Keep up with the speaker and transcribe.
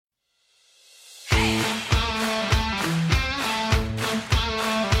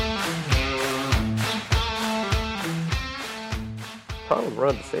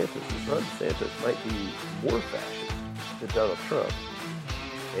Ron DeSantis is Ron DeSantis might be more fascist than Donald Trump,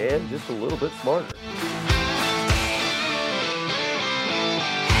 and just a little bit smarter.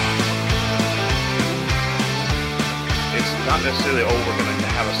 It's not necessarily, we're going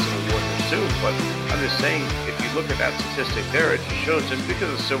to have a civil war here soon, but I'm just saying, if you look at that statistic there, it shows just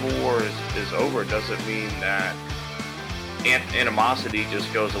because the Civil War is over doesn't mean that animosity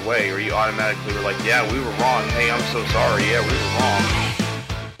just goes away, or you automatically were like, yeah, we were wrong. Hey, I'm so sorry. Yeah, we were wrong.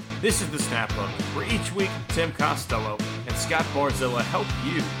 This is the Snap Hook, where each week Tim Costello and Scott Barzilla help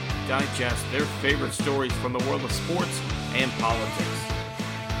you digest their favorite stories from the world of sports and politics.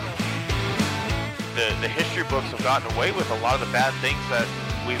 The history books have gotten away with a lot of the bad things that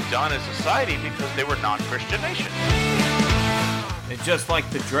we've done as society because they were non-Christian nations. And just like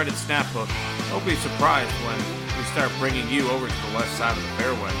the dreaded Snap Hook, don't be surprised when we start bringing you over to the left side of the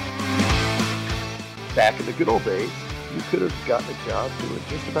fairway. Back in the good old days, you could have gotten a job doing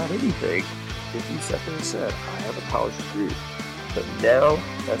just about anything if you sat there and said, I have a college degree. But now,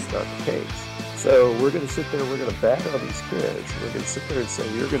 that's not the case. So we're going to sit there, we're going to bat on these kids. We're going to sit there and say,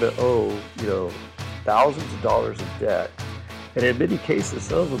 you're going to owe, thousands of dollars in debt. And in many cases,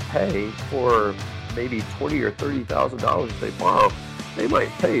 some of them pay for maybe $20,000 or $30,000 if they borrow. They might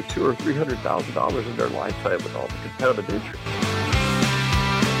pay $200,000 or $300,000 in their lifetime with all the compounded interest.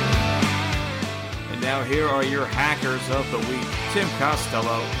 And now here are your hackers of the week, Tim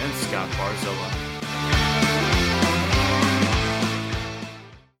Costello and Scott Barzilla.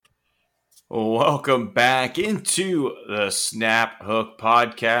 Welcome back into the Snap Hook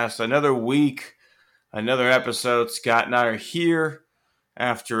podcast. Another week, another episode. Scott and I are here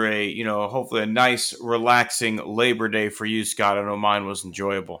after a, hopefully a nice, relaxing Labor Day for you, Scott. I know mine was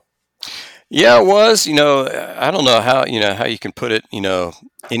enjoyable. Yeah, it was. I don't know how you can put it,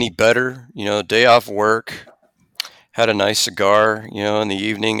 any better. Day off work, had a nice cigar, in the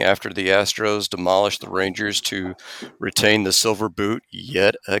evening after the Astros demolished the Rangers to retain the silver boot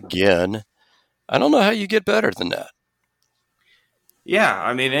yet again. I don't know how you get better than that. Yeah,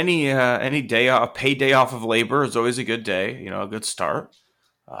 I mean, any day off, paid day off of labor is always a good day. A good start.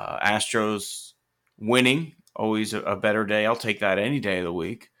 Astros winning, always a better day. I'll take that any day of the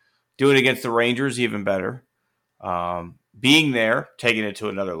week. Doing it against the Rangers, even better. Being there, taking it to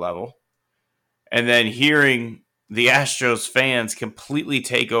another level. And then hearing the Astros fans completely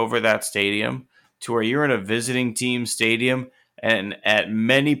take over that stadium to where you're in a visiting team stadium. And at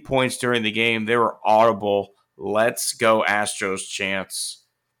many points during the game, there were audible, let's go Astros chants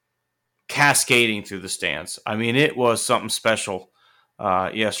cascading through the stands. I mean, it was something special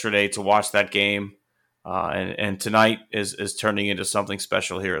yesterday to watch that game. And tonight is turning into something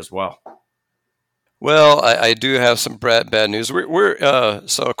special here as well. Well, I do have some bad news.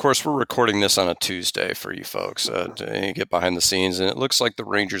 So of course we're recording this on a Tuesday for you folks to get behind the scenes, and it looks like the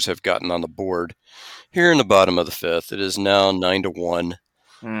Rangers have gotten on the board here in the bottom of the fifth. It is now 9-1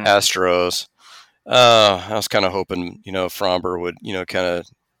 Astros. I was kind of hoping Fromber would kind of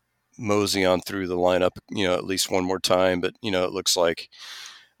mosey on through the lineup at least one more time, but it looks like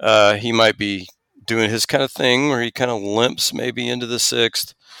he might be doing his kind of thing where he kind of limps maybe into the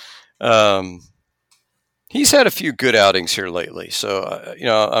sixth. He's had a few good outings here lately, so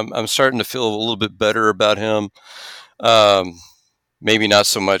I'm starting to feel a little bit better about him. Maybe not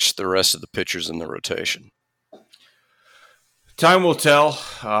so much the rest of the pitchers in the rotation. Time will tell.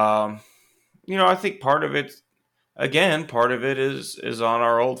 I think part of it is on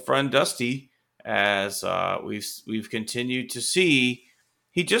our old friend Dusty, as we've continued to see.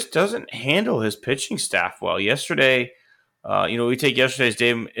 He just doesn't handle his pitching staff well. Yesterday, we take yesterday's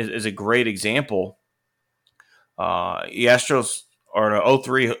game as a great example. The Astros are in a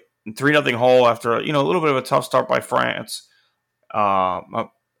 3-0 hole after a little bit of a tough start by France. But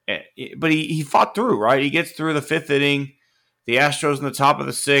he fought through, right? He gets through the fifth inning. The Astros in the top of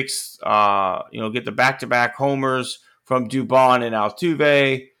the sixth, get the back-to-back homers from Dubon and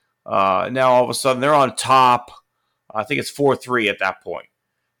Altuve. Now all of a sudden they're on top. I think it's 4-3 at that point.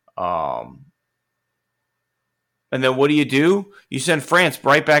 And then what do? You send France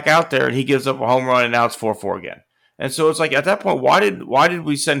right back out there, and he gives up a home run, and now it's 4-4 again. And so it's like at that point, why did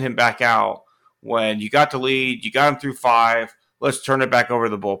we send him back out when you got the lead, you got him through 5? Let's turn it back over to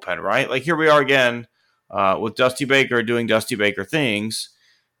the bullpen, right? Like here we are again with Dusty Baker doing Dusty Baker things,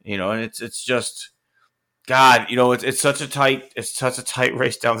 and it's just God, it's such a tight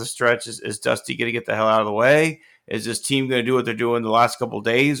race down the stretch. Is Dusty going to get the hell out of the way? Is this team going to do what they're doing the last couple of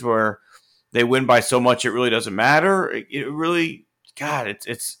days where they win by so much it really doesn't matter? It really, God,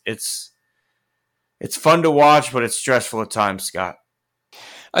 it's fun to watch, but it's stressful at times, Scott.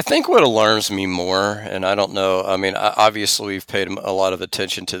 I think what alarms me more, and I don't know, I mean, obviously we've paid a lot of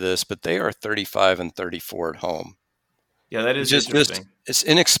attention to this, but they are 35 and 34 at home. Yeah, that is Just interesting. it's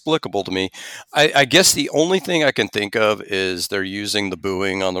inexplicable to me. I guess the only thing I can think of is they're using the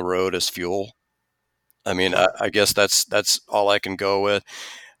booing on the road as fuel. I mean, I guess that's all I can go with.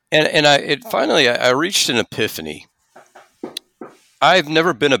 And finally I reached an epiphany. I've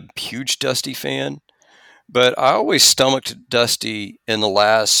never been a huge Dusty fan, but I always stomached Dusty in the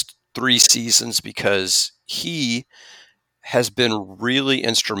last 3 seasons because he has been really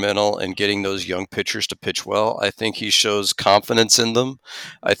instrumental in getting those young pitchers to pitch well. I think he shows confidence in them.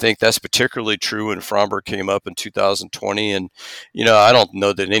 I think that's particularly true when Fromber came up in 2020. And, I don't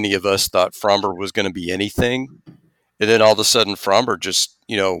know that any of us thought Fromber was going to be anything. And then all of a sudden, Fromber just,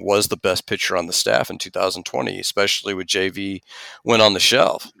 was the best pitcher on the staff in 2020, especially with JV went on the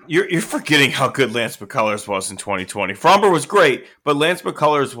shelf. You're forgetting how good Lance McCullers was in 2020. Fromber was great, but Lance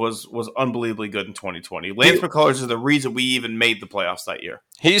McCullers was unbelievably good in 2020. Lance McCullers is the reason we even made the playoffs that year.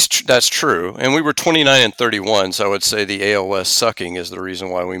 That's true, and we were 29 and 31, so I would say the AOS sucking is the reason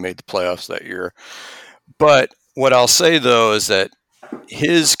why we made the playoffs that year. But what I'll say though is that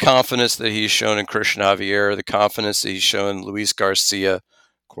his confidence that he's shown in Christian Javier, the confidence that he's shown in Luis Garcia, of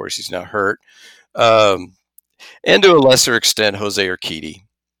course he's now hurt, and to a lesser extent Jose Urquidy.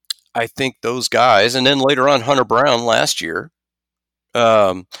 I think those guys, and then later on Hunter Brown last year,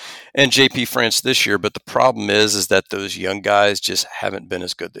 and JP France this year. But the problem is that those young guys just haven't been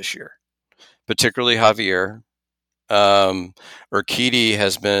as good this year, particularly Javier. Urquidy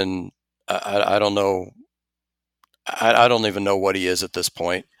has been, I don't know. I don't even know what he is at this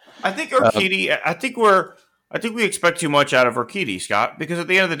point. I think Urquidy. I think we expect too much out of Urquidy, Scott. Because at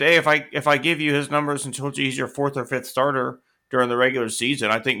the end of the day, if I give you his numbers and told you he's your fourth or fifth starter during the regular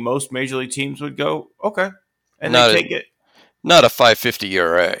season, I think most major league teams would go okay, and they take it. Not a 5.50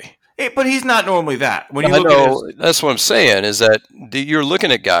 ERA. But he's not normally that. When you look at his, that's what I'm saying is that you're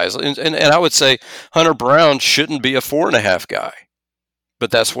looking at guys, and I would say Hunter Brown shouldn't be a 4.5 guy, but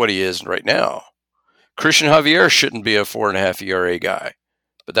that's what he is right now. Christian Javier shouldn't be a 4.5 ERA guy,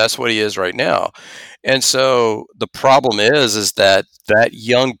 but that's what he is right now. And so the problem is that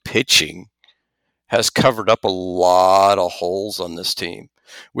young pitching has covered up a lot of holes on this team.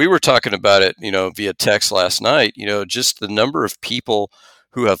 We were talking about it, via text last night, just the number of people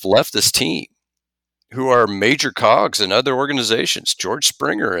who have left this team who are major cogs in other organizations. George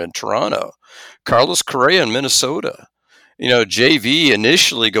Springer in Toronto, Carlos Correa in Minnesota, JV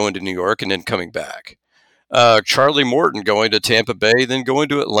initially going to New York and then coming back. Charlie Morton going to Tampa Bay, then going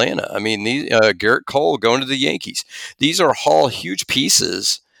to Atlanta. I mean, Garrett Cole going to the Yankees. These are all huge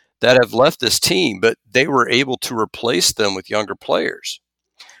pieces that have left this team, but they were able to replace them with younger players.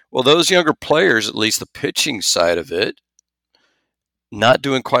 Well, those younger players, at least the pitching side of it, not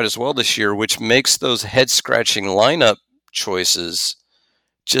doing quite as well this year, which makes those head-scratching lineup choices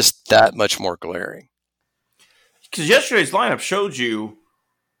just that much more glaring. Because yesterday's lineup showed you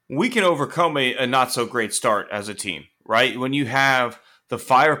we can overcome a not-so-great start as a team, right? When you have the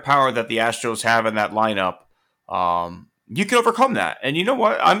firepower that the Astros have in that lineup, you can overcome that. And you know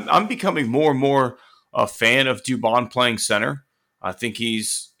what? I'm becoming more and more a fan of Dubon playing center. I think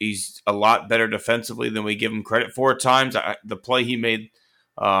he's a lot better defensively than we give him credit for at times. The play he made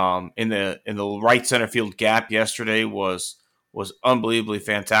in the right center field gap yesterday was unbelievably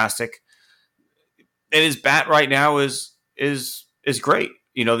fantastic. And his bat right now is great.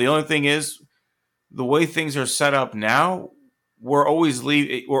 The only thing is the way things are set up now. We're always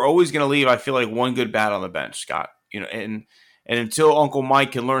going to leave. I feel like one good bat on the bench, Scott. And until Uncle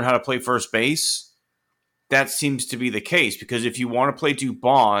Mike can learn how to play first base, that seems to be the case, because if you want to play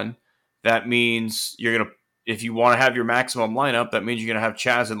Dubon, that means if you want to have your maximum lineup, that means you're going to have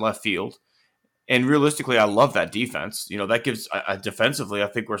Chaz in left field. And realistically, I love that defense. That gives defensively, I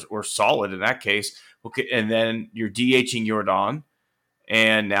think we're solid in that case. Okay, and then you're DHing Yordan,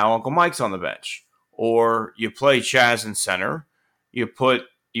 and now Uncle Mike's on the bench. Or you play Chaz in center, you put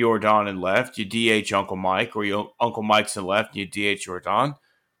Yordan in left, you DH Uncle Mike, or Uncle Mike's in left, and you DH Yordan.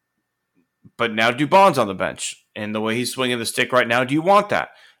 But now Dubon's on the bench, and the way he's swinging the stick right now, do you want that?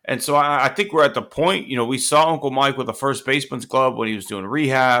 And so I think we're at the point, we saw Uncle Mike with a first baseman's glove when he was doing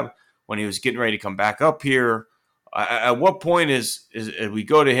rehab, when he was getting ready to come back up here. At what point is we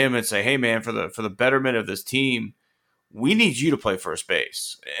go to him and say, hey, man, for the betterment of this team, we need you to play first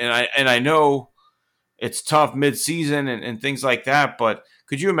base. And I know it's tough mid-season and things like that, but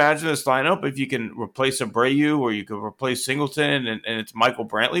could you imagine this lineup if you can replace Abreu or you could replace Singleton and it's Michael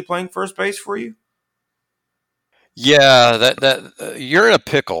Brantley playing first base for you? Yeah, that you're in a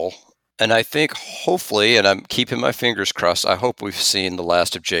pickle, And I think hopefully, and I'm keeping my fingers crossed, I hope we've seen the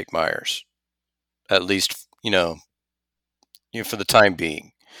last of Jake Myers, at least, for the time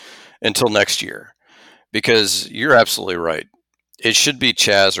being, until next year. Because you're absolutely right. It should be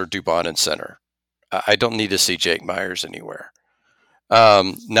Chaz or Dubon in center. I don't need to see Jake Myers anywhere.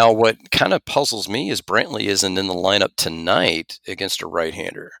 Now, what kind of puzzles me is Brantley isn't in the lineup tonight against a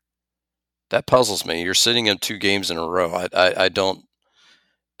right-hander. That puzzles me. You're sitting in 2 games in a row. I don't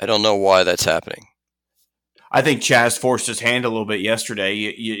know why that's happening. I think Chaz forced his hand a little bit yesterday.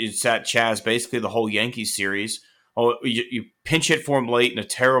 You sat Chaz basically the whole Yankees series. Oh, you pinch hit for him late in a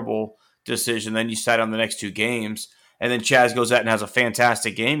terrible decision. Then you sat on the next 2 games. And then Chaz goes out and has a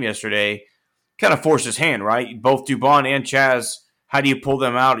fantastic game yesterday. Kind of forced his hand, right? Both Dubon and Chaz, how do you pull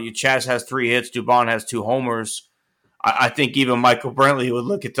them out? Chaz has 3 hits. Dubon has 2 homers. I think even Michael Brantley would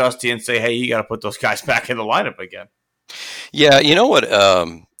look at Dusty and say, hey, you got to put those guys back in the lineup again. Yeah, you know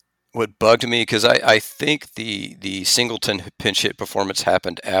what bugged me, because I think the Singleton pinch hit performance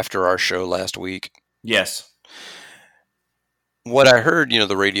happened after our show last week. Yes. What I heard,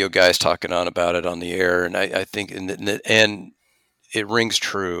 the radio guys talking on about it on the air, and I think, and it rings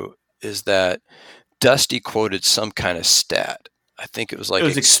true, is that Dusty quoted some kind of stat. I think it was like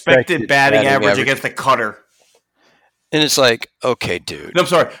expected batting average against the cutter. And it's like, okay, dude. No, I'm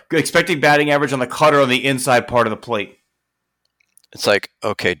sorry. Expecting batting average on the cutter on the inside part of the plate. It's like,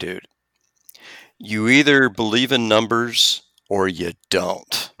 okay, dude. You either believe in numbers or you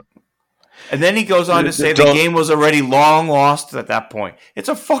don't. And then he goes on to say the game was already long lost at that point. It's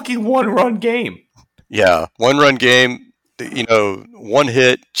a fucking 1-run game. Yeah, 1-run game. 1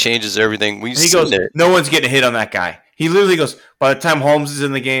 hit changes everything. He goes, no one's getting a hit on that guy. He literally goes, by the time Holmes is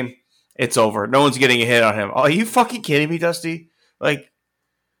in the game, it's over. No one's getting a hit on him. Oh, are you fucking kidding me, Dusty? Like,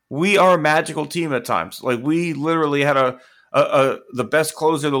 we are a magical team at times. Like, we literally had the best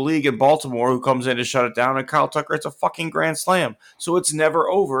closer in the league in Baltimore who comes in to shut it down, and Kyle Tucker, it's a fucking grand slam. So it's never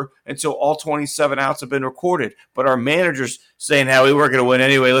over until all 27 outs have been recorded. But our manager's saying how we were going to win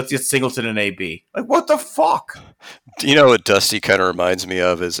anyway. Let's get Singleton and AB. Like, what the fuck? You know what Dusty kind of reminds me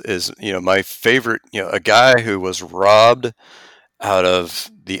of is my favorite, a guy who was robbed out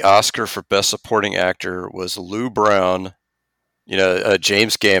of the Oscar for Best Supporting Actor was Lou Brown,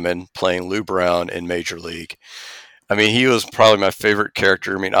 James Gammon playing Lou Brown in Major League. I mean, he was probably my favorite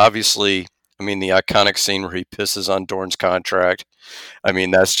character. I mean, obviously, the iconic scene where he pisses on Dorn's contract. I mean,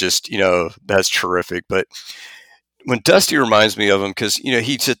 that's just, that's terrific. But when Dusty reminds me of him, because,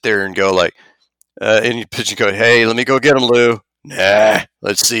 he'd sit there and go like, and he'd pitch and go, hey, let me go get him, Lou. Nah,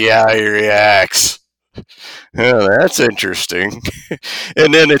 let's see how he reacts. Oh, that's interesting.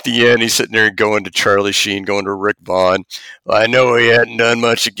 And then at the end, he's sitting there going to Charlie Sheen, going to Rick Vaughn. Well, I know he hadn't done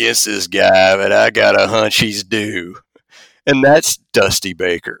much against this guy, but I got a hunch he's due. And that's Dusty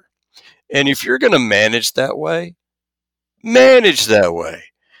Baker. And if you're going to manage that way, manage that way.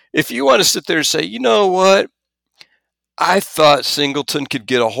 If you want to sit there and say, you know what? I thought Singleton could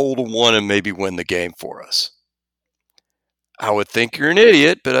get a hold of one and maybe win the game for us. I would think you're an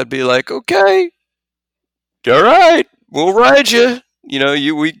idiot, but I'd be like, okay. All right, we'll ride you.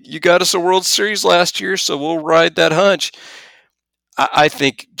 You got us a World Series last year, so we'll ride that hunch. I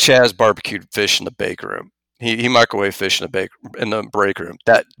think Chaz barbecued fish in the bake room. He microwave fish in the break room.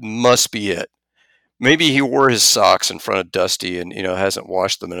 That must be it. Maybe he wore his socks in front of Dusty and hasn't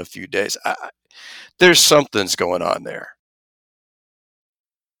washed them in a few days. There's something's going on there.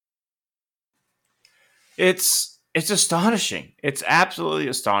 It's astonishing. It's absolutely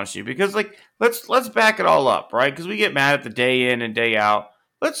astonishing because, like, let's back it all up, right? Because we get mad at the day in and day out.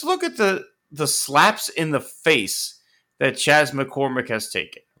 Let's look at the slaps in the face that Chas McCormick has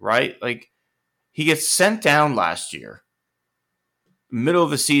taken, right? Like, he gets sent down last year, middle of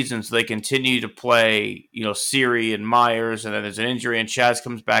the season, so they continue to play, Siri and Myers, and then there's an injury, and Chaz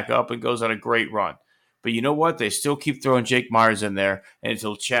comes back up and goes on a great run. But you know what? They still keep throwing Jake Myers in there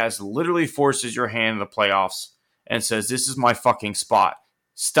until Chaz literally forces your hand in the playoffs and says, this is my fucking spot.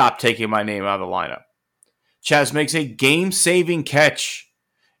 Stop taking my name out of the lineup. Chaz makes a game-saving catch.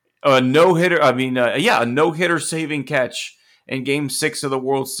 A no-hitter saving catch in Game 6 of the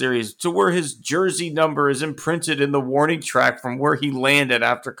World Series to where his jersey number is imprinted in the warning track from where he landed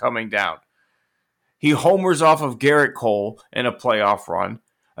after coming down. He homers off of Garrett Cole in a playoff run.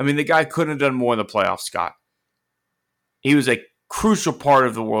 I mean, the guy couldn't have done more in the playoffs, Scott. He was a crucial part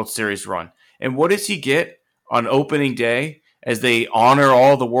of the World Series run. And what does he get on opening day as they honor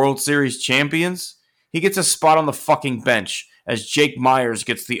all the World Series champions? He gets a spot on the fucking bench as Jake Myers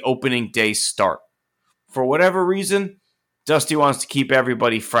gets the opening day start. For whatever reason, Dusty wants to keep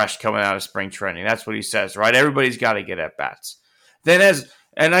everybody fresh coming out of spring training. That's what he says, right? Everybody's got to get at bats. Then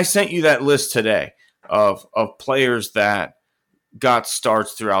And I sent you that list today of players that got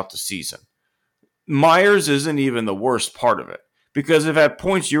starts throughout the season. Myers isn't even the worst part of it, because if at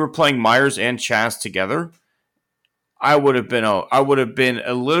points you were playing Myers and Chaz together, I would have been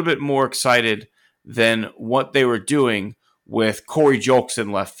a little bit more excited than what they were doing with Corey Julks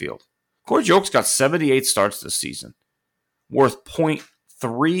in left field. Corey Julks got 78 starts this season, worth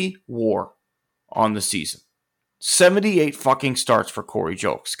 .3 WAR on the season. 78 fucking starts for Corey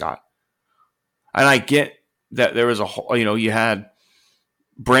Julks, Scott. And I get that there was you had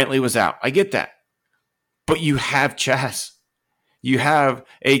Brantley was out. I get that. But you have Chaz. You have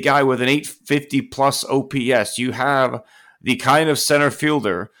a guy with an 850 plus OPS. You have the kind of center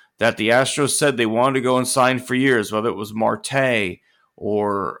fielder that the Astros said they wanted to go and sign for years, whether it was Marte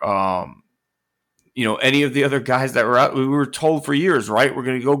or any of the other guys that were out. We were told for years, right? We're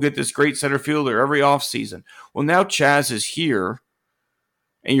going to go get this great center fielder every offseason. Well, now Chaz is here,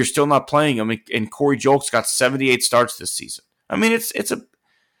 and you're still not playing him. And Corey Julks got 78 starts this season. I mean,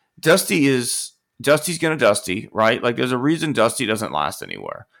 Dusty's going to Dusty, right? Like, there's a reason Dusty doesn't last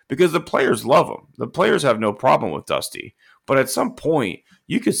anywhere, because the players love him. The players have no problem with Dusty. But at some point,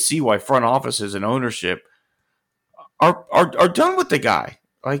 you could see why front offices and ownership are done with the guy.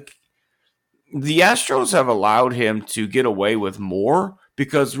 Like, the Astros have allowed him to get away with more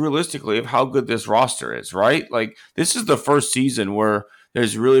because realistically of how good this roster is, right? Like, this is the first season where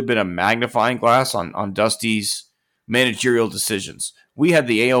there's really been a magnifying glass on Dusty's managerial decisions. We had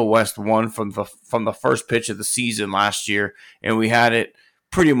the AL West won from the first pitch of the season last year, and we had it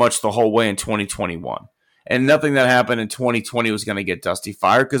pretty much the whole way in 2021. And nothing that happened in 2020 was going to get Dusty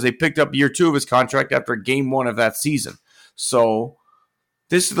fired, because they picked up year 2 of his contract after game 1 of that season. So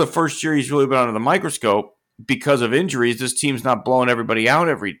this is the first year he's really been under the microscope because of injuries. This team's not blowing everybody out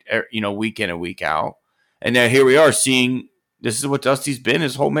every week in and week out. And now here we are seeing this is what Dusty's been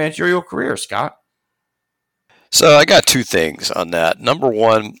his whole managerial career, Scott. So I got 2 things on that. Number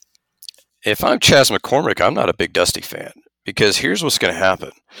one, if I'm Chas McCormick, I'm not a big Dusty fan, because here's what's going to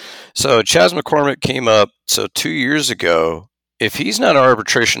happen. So Chas McCormick came up 2 years ago. If he's not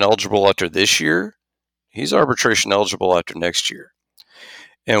arbitration eligible after this year, he's arbitration eligible after next year.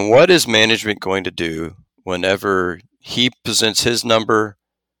 And what is management going to do whenever he presents his number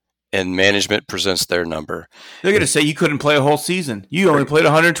and management presents their number? They're going to say you couldn't play a whole season. You only played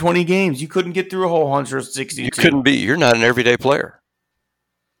 120 games. You couldn't get through a whole 162. You couldn't be. You're not an everyday player.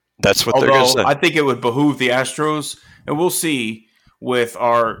 That's what they're going to say. I think it would behoove the Astros, and we'll see with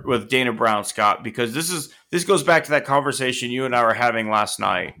Dana Brown, Scott, because this goes back to that conversation you and I were having last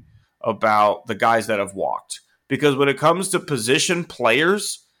night about the guys that have walked. Because when it comes to position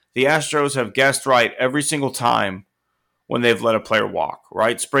players, the Astros have guessed right every single time when they've let a player walk,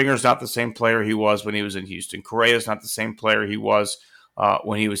 right? Springer's not the same player he was when he was in Houston. Correa's not the same player he was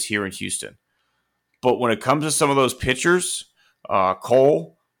when he was here in Houston. But when it comes to some of those pitchers,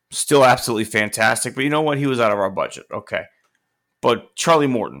 Cole, still absolutely fantastic. But you know what? He was out of our budget. Okay. But Charlie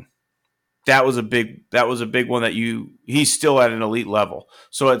Morton, that was a big one that he's still at an elite level.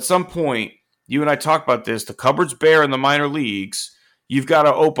 So at some point, you and I talk about this, the cupboard's bare in the minor leagues. You've got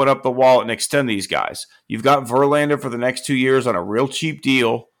to open up the wallet and extend these guys. You've got Verlander for the next 2 years on a real cheap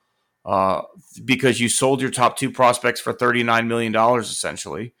deal because you sold your top 2 prospects for $39 million,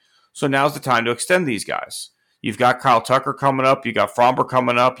 essentially. So now's the time to extend these guys. You've got Kyle Tucker coming up. You've got Fromber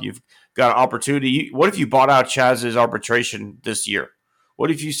coming up. You've got an opportunity. What if you bought out Chaz's arbitration this year?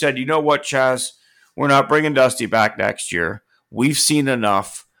 What if you said, you know what, Chaz, we're not bringing Dusty back next year. We've seen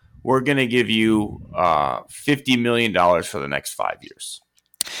enough. We're going to give you $50 million for the next 5 years.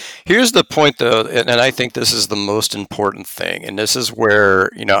 Here's the point, though, and I think this is the most important thing, and this is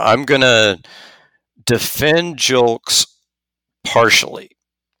where I'm going to defend Julks partially,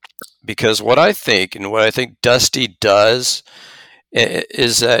 because what I think Dusty does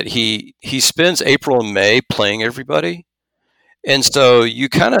is that he spends April and May playing everybody, and so you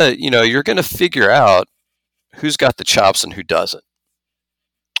kind of you're going to figure out who's got the chops and who doesn't.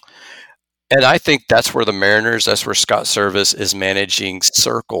 And I think that's where that's where Scott Service is managing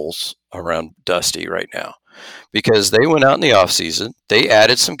circles around Dusty right now, because they went out in the offseason. They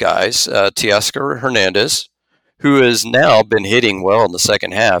added some guys, Teoscar Hernandez, who has now been hitting well in the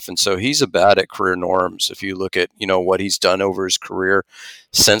second half. And so he's about at career norms. If you look at, what he's done over his career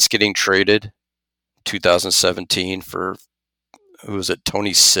since getting traded 2017 for, who was it?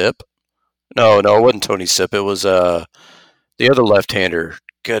 Tony Sipp? No, it wasn't Tony Sipp. It was, the other left-hander.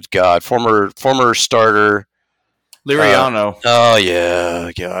 Good God, former starter Liriano. Oh yeah,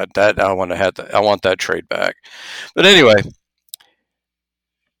 God, that I want that trade back. But anyway,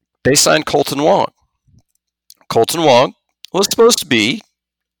 they signed Colton Wong. Colton Wong was supposed to be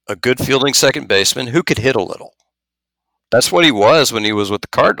a good fielding second baseman who could hit a little. That's what he was when he was with the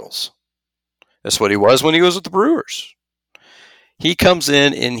Cardinals. That's what he was when he was with the Brewers. He comes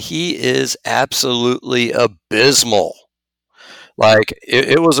in and he is absolutely abysmal. Like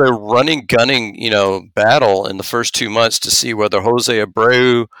it was a running, gunning, battle in the first 2 months to see whether Jose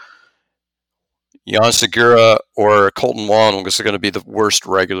Abreu, Jan Segura, or Colton Wong was going to be the worst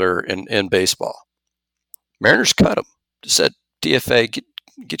regular in baseball. Mariners cut him. Just said, DFA,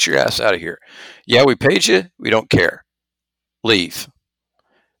 get your ass out of here. Yeah, we paid you. We don't care. Leave.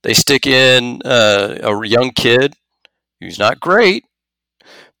 They stick in a young kid who's not great,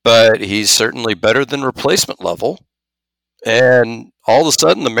 but he's certainly better than replacement level. And all of a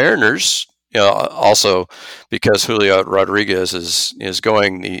sudden, the Mariners, also because Julio Rodriguez is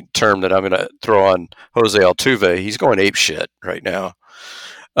going the term that I'm going to throw on Jose Altuve, he's going ape shit right now.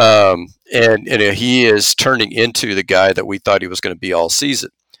 And he is turning into the guy that we thought he was going to be all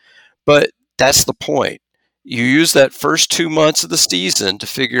season. But that's the point. You use that first 2 months of the season to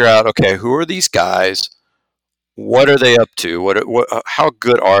figure out, okay, who are these guys? What are they up to? How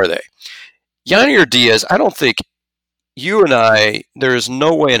good are they? Yanier Diaz, I don't think you and I, there is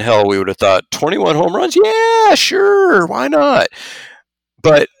no way in hell we would have thought 21 home runs. Yeah, sure. Why not?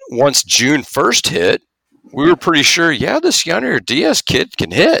 But once June 1st hit, we were pretty sure, yeah, this Yanier Diaz kid can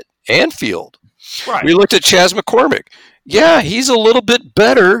hit and field. Right. We looked at Chas McCormick. Yeah, he's a little bit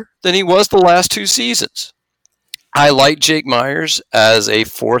better than he was the last 2 seasons. I like Jake Myers as a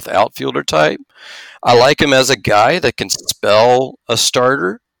fourth outfielder type. I like him as a guy that can spell a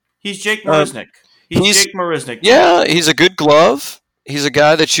starter. He's Jake Marisnick. He's Jake Marisnick. Yeah, he's a good glove. He's a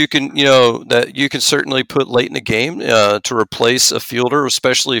guy that you can certainly put late in the game to replace a fielder,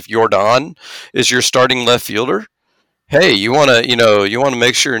 especially if Jordan is your starting left fielder. Hey, you want to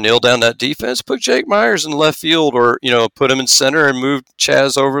make sure you nail down that defense. Put Jake Myers in left field, or put him in center and move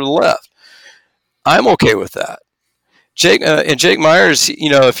Chaz over to the left. I'm okay with that. Jake Myers,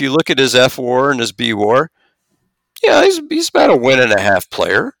 if you look at his F-WAR and his B-WAR, yeah, he's about a 1.5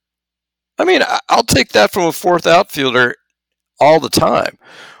 player. I mean, I'll take that from a fourth outfielder all the time.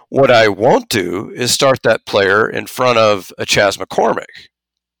 What I won't do is start that player in front of a Chas McCormick.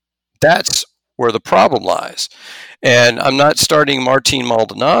 That's where the problem lies. And I'm not starting Martin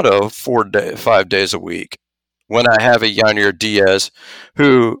Maldonado 5 days a week when I have a Yanier Diaz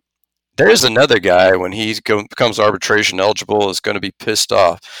who, there's another guy when he becomes arbitration eligible is going to be pissed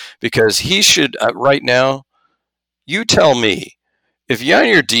off because he should, right now, you tell me, if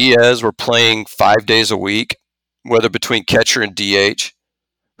Yanier Diaz were playing 5 days a week, whether between catcher and DH,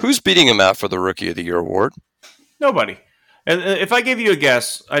 who's beating him out for the Rookie of the Year award? Nobody. And if I gave you a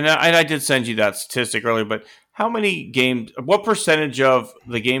guess, and I did send you that statistic earlier, but how many games, what percentage of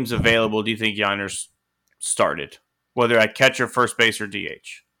the games available do you think Yanier's started, whether at catcher, first base, or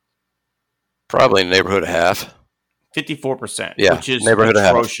DH? Probably in the neighborhood of half. 54%, yeah, which is neighborhood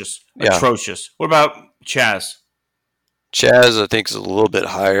atrocious. Of half. Atrocious. Yeah. What about Chaz? Chaz, I think, is a little bit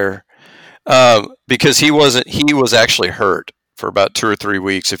higher because he was actually hurt for about 2 or 3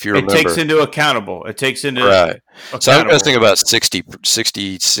 weeks, if you remember. It takes into accountable. It takes into right. So I'm guessing about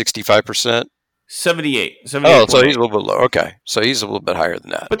 65%. 78. Oh, so he's a little bit low. Okay, so he's a little bit higher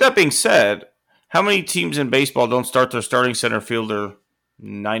than that. But that being said, how many teams in baseball don't start their starting center fielder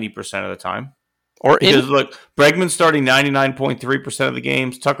 90% of the time? Look, Bregman's starting 99.3% of the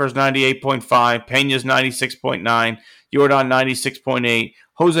games. Tucker's 98.5. Pena's 96.9. Jordan 96.8.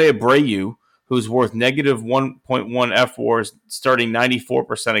 Jose Abreu, who's worth negative 1.1 F-WAR, is starting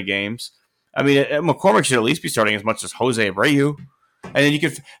 94% of games. I mean, McCormick should at least be starting as much as Jose Abreu. And then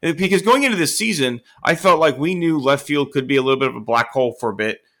because going into this season, I felt like we knew left field could be a little bit of a black hole for a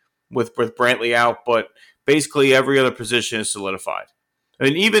bit with Brantley out, but basically every other position is solidified.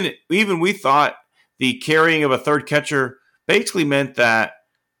 I mean, even we thought the carrying of a third catcher basically meant that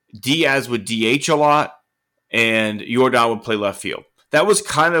Diaz would DH a lot and Jordan would play left field. That was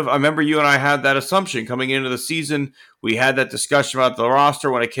kind of, I remember you and I had that assumption coming into the season. We had that discussion about the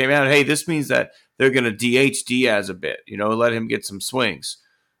roster when it came out. Hey, this means that they're going to DH Diaz a bit, let him get some swings.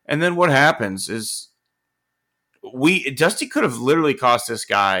 And then what happens is Dusty could have literally cost this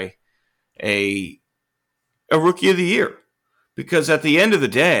guy a Rookie of the Year, because at the end of the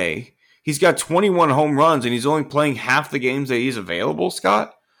day, he's got 21 home runs and he's only playing half the games that he's available,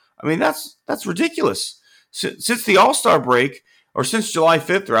 Scott. I mean, that's ridiculous. Since the All-Star break, or since July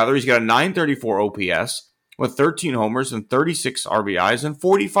 5th, rather, he's got a 934 OPS with 13 homers and 36 RBIs in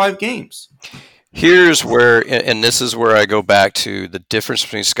 45 games. Here's where, and this is where I go back to the difference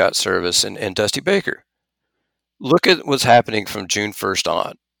between Scott Service and Dusty Baker. Look at what's happening from June 1st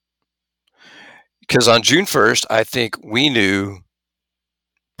on. Because on June 1st, I think we knew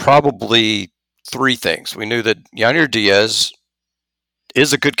probably three things. We knew that Yanier Diaz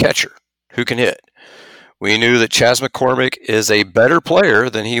is a good catcher who can hit. We knew that Chas McCormick is a better player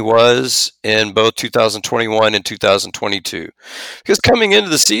than he was in both 2021 and 2022. Because coming into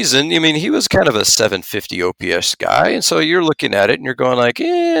the season, I mean, he was kind of a 750 OPS guy. And so you're looking at it and you're going like,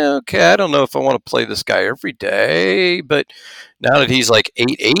 yeah, okay, I don't know if I want to play this guy every day. But now that he's like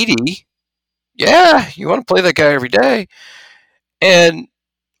 880, yeah, you want to play that guy every day. And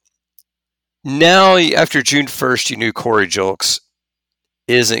now after June 1st, you knew Corey Julks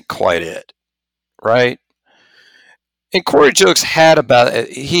isn't quite it, right? And Corey Julks had about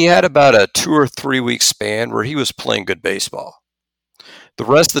a 2 or 3 week span where he was playing good baseball. The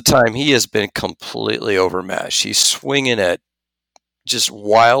rest of the time, he has been completely overmatched. He's swinging at just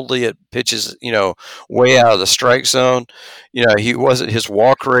wildly at pitches, way out of the strike zone. He wasn't his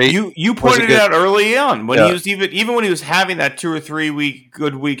walk rate. You pointed it out early on when he was even when he was having that 2 or 3 week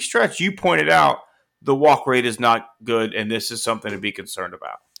good week stretch. You pointed out the walk rate is not good, and this is something to be concerned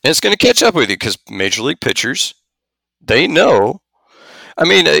about. And it's going to catch up with you because major league pitchers, they know. I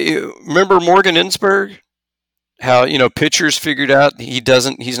mean, remember Morgan Ensberg? How pitchers figured out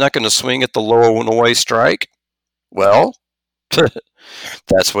he's not going to swing at the low Illinois strike. Well,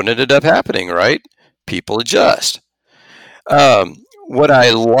 that's what ended up happening, right? People adjust. What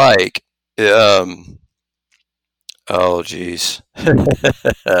I like, oh geez,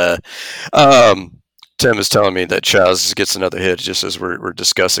 Tim is telling me that Chas gets another hit just as we're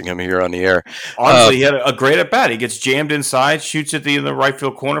discussing him here on the air. Honestly, he had a great at bat. He gets jammed inside, shoots at in the right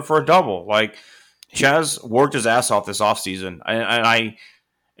field corner for a double. Like Chas worked his ass off this offseason. And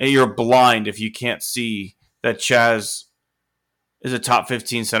you're blind if you can't see that Chas is a top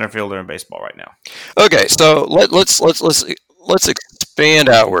 15 center fielder in baseball right now. Okay, so let's expand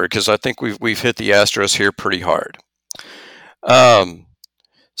outward because I think we've hit the Astros here pretty hard.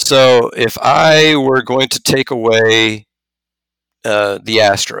 So if I were going to take away the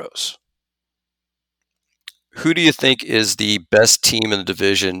Astros, who do you think is the best team in the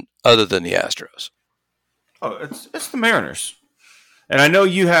division other than the Astros? Oh, it's the Mariners. And I know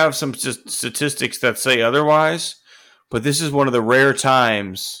you have some statistics that say otherwise, but this is one of the rare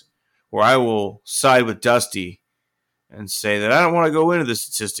times where I will side with Dusty and say that I don't want to go into the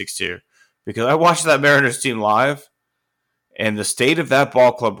statistics here because I watched that Mariners team live. And the state of that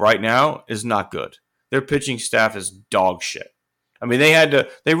ball club right now is not good. Their pitching staff is dog shit. I mean,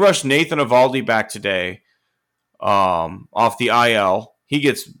 they rushed Nathan Eovaldi back today off the IL. He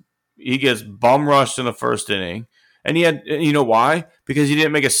gets bum rushed in the first inning. And you know why? Because he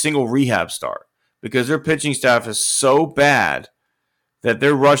didn't make a single rehab start. Because their pitching staff is so bad that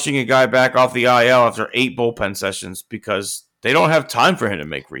they're rushing a guy back off the IL after 8 bullpen sessions because they don't have time for him to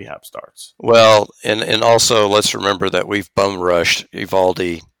make rehab starts. Well, and also let's remember that we've bum rushed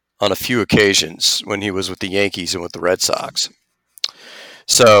Eovaldi on a few occasions when he was with the Yankees and with the Red Sox.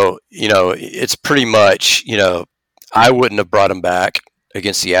 So, it's pretty much, I wouldn't have brought him back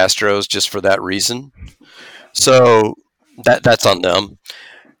against the Astros just for that reason. So that's on them.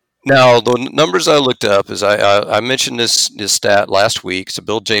 Now, the numbers I looked up is I mentioned this stat last week. It's a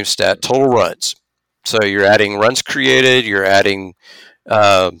Bill James stat, total runs. So you're adding runs created, you're adding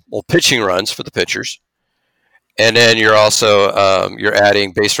pitching runs for the pitchers, and then you're also you're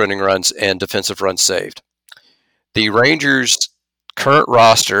adding base running runs and defensive runs saved. The Rangers' current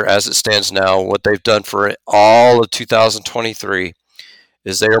roster, as it stands now, what they've done for all of 2023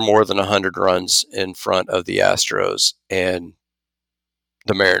 is they are more than 100 runs in front of the Astros and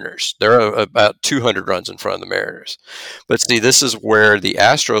the Mariners. They're about 200 runs in front of the Mariners. But see, this is where the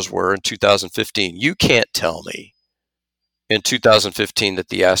Astros were in 2015. You can't tell me in 2015 that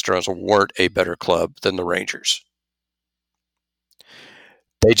the Astros weren't a better club than the Rangers.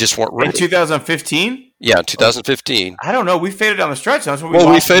 They just weren't ready. In 2015? Yeah, in 2015. I don't know. We faded down the stretch. That's when we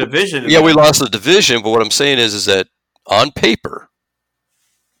lost the division. Yeah, we lost the division. But what I'm saying is that on paper,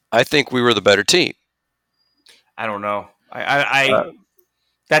 I think we were the better team. I don't know.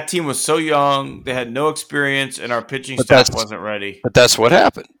 That team was so young; they had no experience, and our pitching staff wasn't ready. But that's what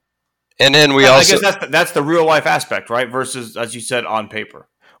happened. And then I guess that's the real life aspect, right? Versus, as you said, on paper.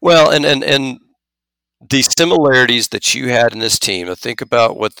 Well, and the similarities that you had in this team. Think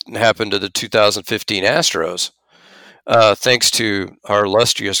about what happened to the 2015 Astros. Thanks to our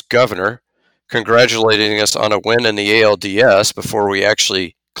illustrious governor congratulating us on a win in the ALDS before we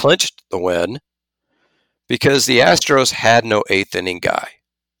actually clinched the win, because the Astros had no 8th inning guy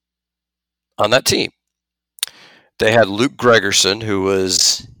on that team. They had Luke Gregerson, who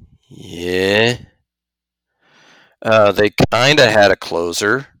was, they kind of had a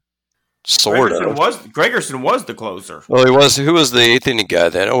closer, sort of. Gregerson was the closer. Well, he was. Who was the eighth inning guy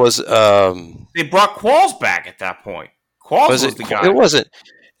then? It was. They brought Qualls back at that point. Qualls was the guy. It wasn't.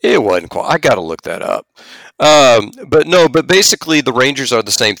 It wasn't Qualls. I got to look that up. But no. But basically, the Rangers are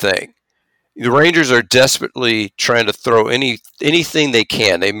the same thing. The Rangers are desperately trying to throw anything they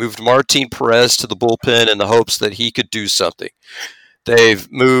can. They moved Martin Perez to the bullpen in the hopes that he could do something.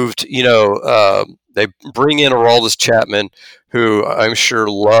 They've moved, they bring in Aroldis Chapman, who I'm sure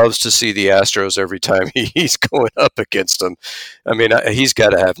loves to see the Astros every time he's going up against them. I mean, he's got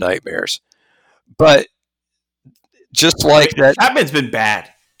to have nightmares. But just like that, Chapman's been bad.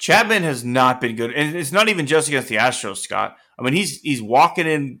 Chapman has not been good, and it's not even just against the Astros, Scott. I mean, he's walking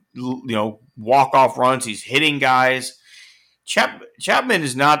in, walk-off runs. He's hitting guys. Chapman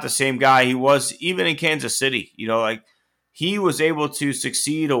is not the same guy he was even in Kansas City. He was able to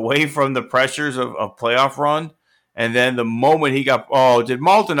succeed away from the pressures of playoff run. And then the moment he got, did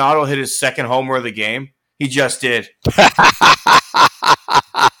Maldonado hit his second homer of the game? He just did.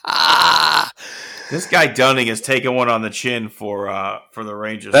 This guy Dunning has taken one on the chin for the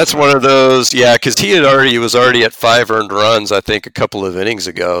Rangers. That's one of those, because he was already at 5 earned runs, I think, a couple of innings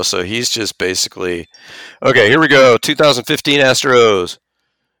ago. So he's just basically, okay, here we go, 2015 Astros.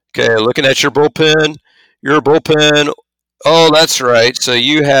 Okay, looking at your bullpen. Your bullpen, oh, that's right. So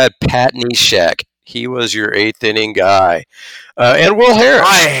you had Pat Neshek. He was your 8th inning guy. And Will Harris.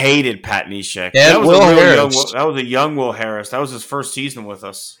 I hated Pat Neshek. And Will Harris. That was a young Will Harris. That was his first season with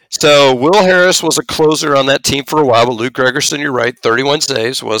us. So Will Harris was a closer on that team for a while, but Luke Gregerson, you're right, 31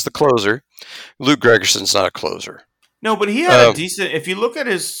 saves, was the closer. Luke Gregerson's not a closer. No, but he had a decent. If you look at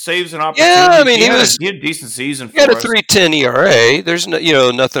his saves and opportunities, he had a decent season. He had a 3.10 ERA. There's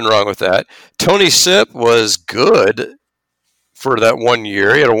nothing wrong with that. Tony Sipp was good for that 1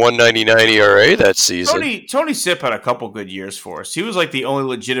 year. He had a 1.99 ERA that season. Tony Sipp had a couple good years for us. He was like the only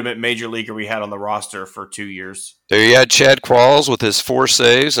legitimate major leaguer we had on the roster for 2 years. There you had Chad Qualls with his 4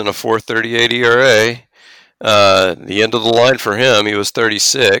 saves and a 4.38 ERA. The end of the line for him, he was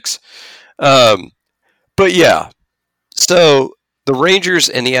 36. But yeah, so the Rangers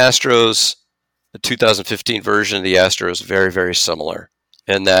and the Astros, the 2015 version of the Astros, very, very similar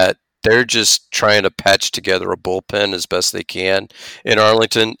in that they're just trying to patch together a bullpen as best they can in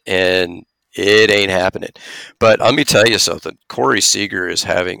Arlington, and it ain't happening. But let me tell you something. Corey Seager is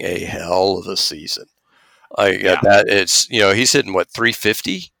having a hell of a season. He's hitting,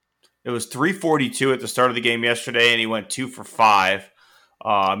 350? It was 342 at the start of the game yesterday, and he went 2 for 5. He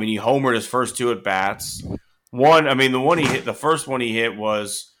homered his first 2 at bats. The first one he hit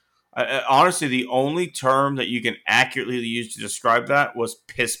was honestly the only term that you can accurately use to describe that was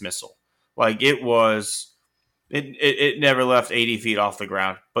piss missile. Like it never left 80 feet off the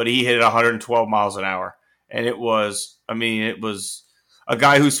ground, but he hit it 112 miles an hour, and it was a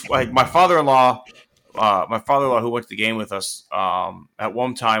guy who's like my father-in-law who went to the game with us at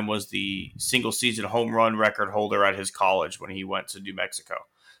one time was the single season home run record holder at his college when he went to New Mexico.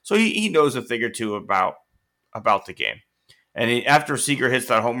 So he knows a thing or two about the game. And after Seager hits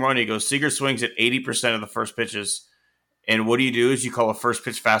that home run, he goes, Seager swings at 80% of the first pitches. And what you do is you call a first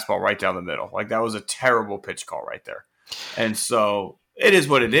pitch fastball right down the middle. Like that was a terrible pitch call right there. And so it is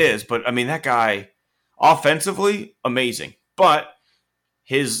what it is. But that guy offensively, amazing. But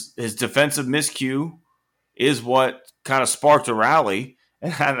his defensive miscue is what kind of sparked a rally.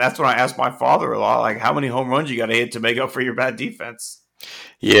 And that's when I asked my father-in-law, like, how many home runs you got to hit to make up for your bad defense?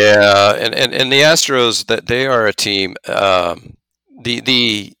 Yeah, and the Astros, that they are a team.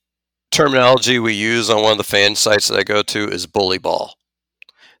 The terminology we use on one of the fan sites that I go to is bully ball.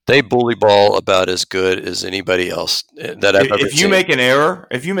 They bully ball about as good as anybody else that I've ever seen. If you make an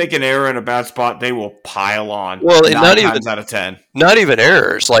error in a bad spot, they will pile on. Well, 9 times out of 10. Not even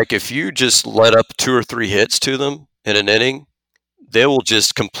errors. Like if you just let up 2 or 3 hits to them in an inning, they will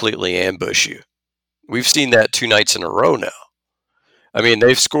just completely ambush you. We've seen that 2 nights in a row now.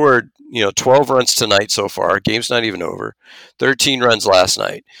 They've scored, 12 runs tonight so far. Game's not even over. 13 runs last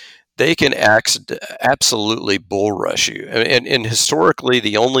night. They can absolutely bull rush you. And historically,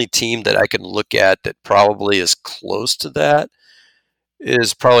 the only team that I can look at that probably is close to that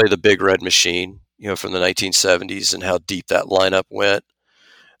is probably the Big Red Machine, from the 1970s and how deep that lineup went.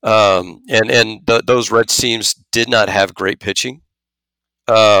 Those Reds teams did not have great pitching.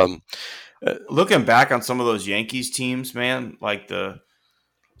 Looking back on some of those Yankees teams, man, like the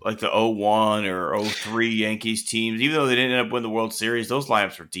 01 or 03 Yankees teams, even though they didn't end up winning the World Series, those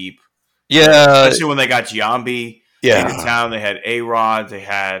lineups were deep. Yeah. Especially when they got Giambi into town. They had A-Rod, they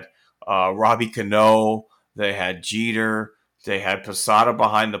had Robbie Cano, they had Jeter, they had Posada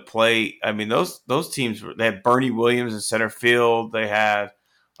behind the plate. Those teams, they had Bernie Williams in center field. They had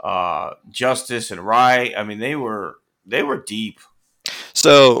Justice and Wright. I mean, they were deep.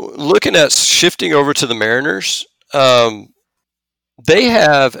 So looking at shifting over to the Mariners, they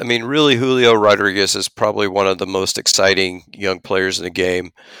have, I mean, really, Julio Rodriguez is probably one of the most exciting young players in the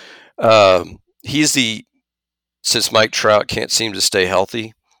game. He's since Mike Trout can't seem to stay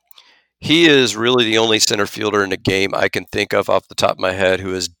healthy, he is really the only center fielder in the game I can think of off the top of my head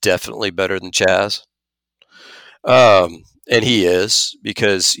who is definitely better than Chaz. And he is,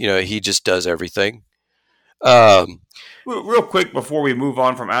 because, he just does everything. Real quick before we move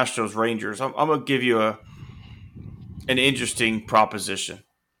on from Astros Rangers, I'm going to give you an interesting proposition.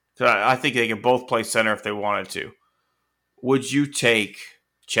 I think they can both play center if they wanted to. Would you take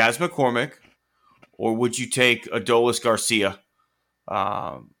Chas McCormick or would you take Adolis Garcia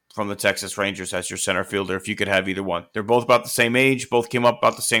from the Texas Rangers as your center fielder if you could have either one? They're both about the same age, both came up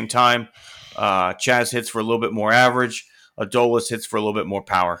about the same time. Chas hits for a little bit more average. Adolis hits for a little bit more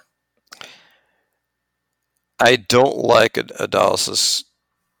power. I don't like Adolis'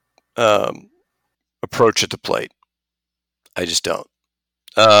 approach at the plate. I just don't.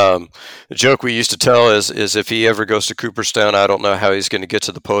 The joke we used to tell is if he ever goes to Cooperstown, I don't know how he's going to get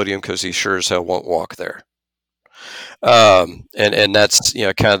to the podium because he sure as hell won't walk there. And that's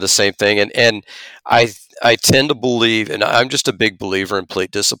kind of the same thing. And I tend to believe, and I'm just a big believer in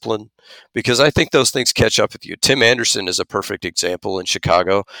plate discipline, because I think those things catch up with you. Tim Anderson is a perfect example in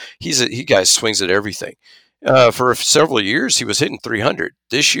Chicago. He guys swings at everything. For several years, he was hitting 300.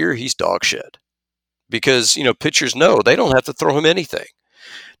 This year, he's dog shit because pitchers know they don't have to throw him anything.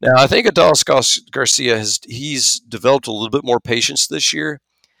 Now, I think Adolis Garcia he's developed a little bit more patience this year,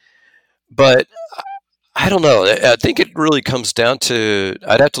 but I don't know. I think it really comes down to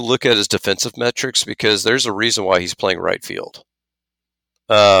I'd have to look at his defensive metrics because there's a reason why he's playing right field.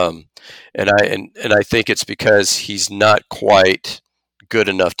 And I think it's because he's not quite good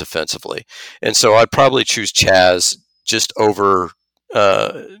enough defensively, and so I'd probably choose Chaz just over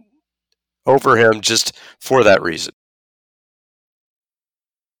him just for that reason.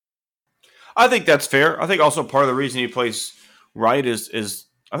 I think that's fair. I think also part of the reason he plays right is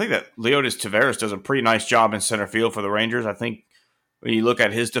I think that Leodis Taveras does a pretty nice job in center field for the Rangers. I think when you look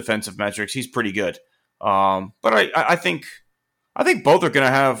at his defensive metrics, he's pretty good. But I think both are going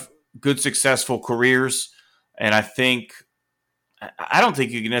to have good, successful careers, and I don't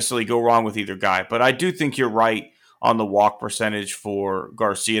think you can necessarily go wrong with either guy. But I do think you're right on the walk percentage for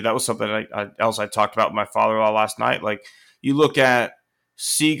Garcia. That was something else I talked about with my father-in-law last night. Like, you look at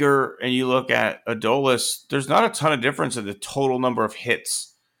Seager and you look at Adolis, there's not a ton of difference in the total number of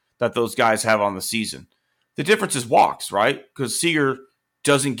hits that those guys have on the season. The difference is walks, right? Because Seager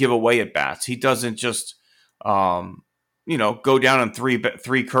doesn't give away at bats. He doesn't just, go down on three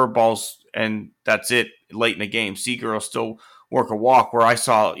curveballs and that's it late in the game. Seager will still work a walk, where I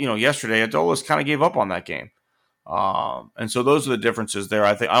saw, yesterday, Adolis kind of gave up on that game. And so those are the differences there.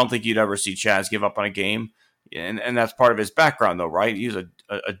 I don't think you'd ever see Chaz give up on a game. And that's part of his background, though, right? He's a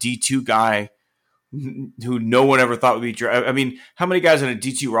D2 guy who no one ever thought would be drafted. I mean, how many guys on a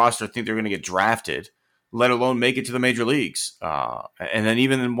D2 roster think they're going to get drafted, let alone make it to the major leagues? And then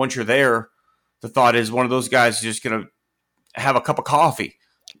even once you're there, the thought is one of those guys is just going to have a cup of coffee,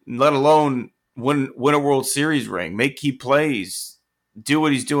 let alone win a World Series ring, make key plays, do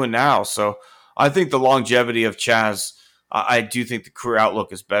what he's doing now. So I think the longevity of Chaz, I do think the career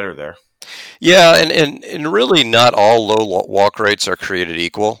outlook is better there. Yeah, and really not all low walk rates are created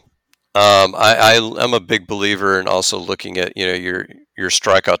equal. I'm a big believer in also looking at your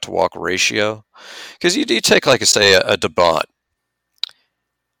strikeout to walk ratio, because you take, like I say, a Dubon.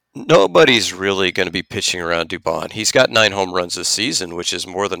 Nobody's really going to be pitching around Dubon. He's got 9 home runs this season, which is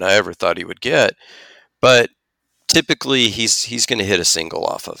more than I ever thought he would get. But typically, he's going to hit a single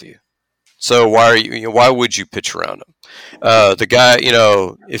off of you. So why would you pitch around him? The guy,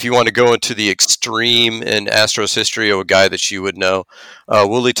 if you want to go into the extreme in Astros history of a guy that you would know,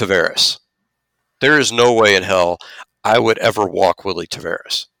 Willie Taveras. There is no way in hell I would ever walk Willie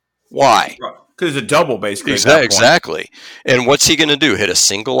Taveras. Why? Because it's a double, basically. Exactly. And what's he going to do? Hit a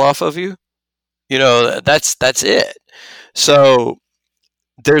single off of you? That's it. So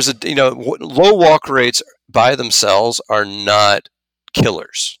there's low walk rates by themselves are not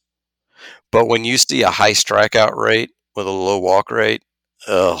killers. But when you see a high strikeout rate with a low walk rate,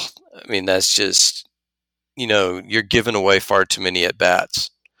 that's just, you're giving away far too many at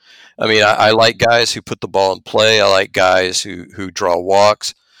bats. I mean, I like guys who put the ball in play. I like guys who draw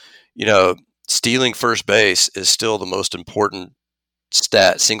walks. Stealing first base is still the most important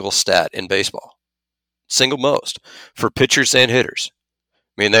single stat in baseball. Single most for pitchers and hitters.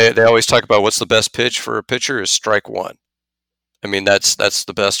 I mean, they always talk about what's the best pitch for a pitcher is strike one. I mean, that's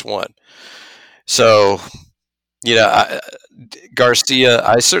the best one. So, Garcia,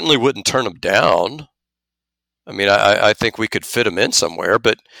 I certainly wouldn't turn him down. I mean, I think we could fit him in somewhere,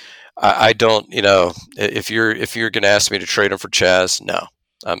 but I don't. If you're going to ask me to trade him for Chaz, no,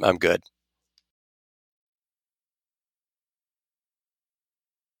 I'm good.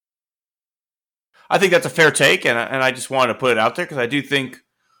 I think that's a fair take, and I just wanted to put it out there because I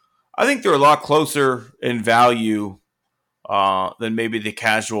think they're a lot closer in value than maybe the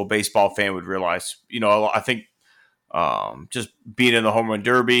casual baseball fan would realize. I think just being in the home run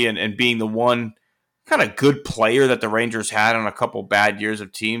derby and being the one kind of good player that the Rangers had on a couple bad years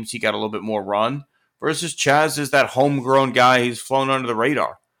of teams, he got a little bit more run. Versus Chaz is that homegrown guy who's flown under the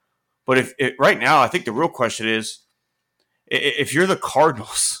radar. But if right now, I think the real question is, if you're the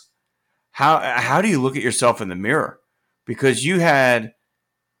Cardinals, how do you look at yourself in the mirror? Because you had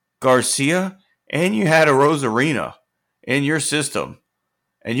Garcia and you had a Rosarina in your system,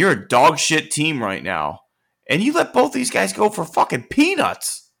 and you're a dog shit team right now, and you let both these guys go for fucking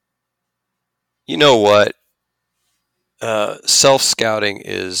peanuts. You know what? Self-scouting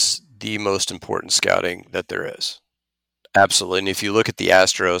is the most important scouting that there is. Absolutely. And if you look at the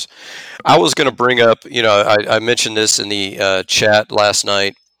Astros, I was going to bring up, I mentioned this in the chat last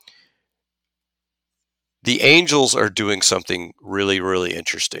night. The Angels are doing something really, really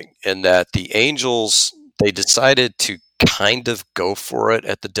interesting in that the Angels, they decided to kind of go for it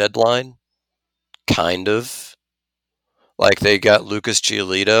at the deadline. Kind of. Like they got Lucas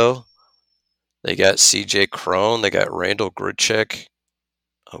Giolito. They got CJ Cron. They got Randall Grichuk.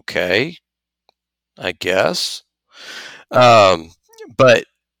 Okay. I guess. But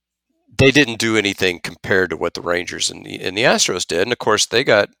they didn't do anything compared to what the Rangers and the Astros did. And of course, they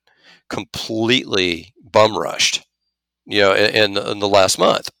got completely bum rushed, in the last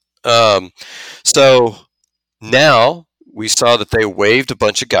month. So now we saw that they waived a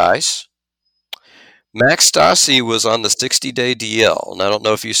bunch of guys. Max Stassi was on the 60-day DL, and I don't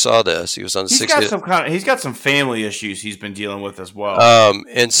know if you saw this. He was on the 60. He's got some family issues he's been dealing with as well.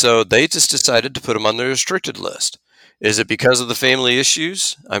 And so they just decided to put him on the restricted list. Is it because of the family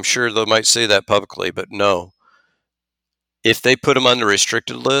issues? I'm sure they might say that publicly, but no. If they put him on the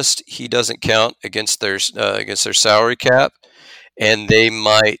restricted list, he doesn't count against their salary cap, and they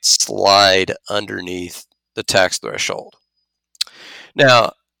might slide underneath the tax threshold.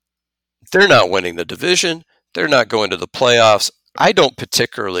 Now, they're not winning the division. They're not going to the playoffs. I don't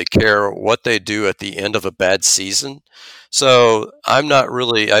particularly care what they do at the end of a bad season. So I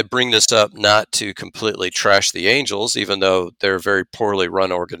bring this up not to completely trash the Angels, even though they're a very poorly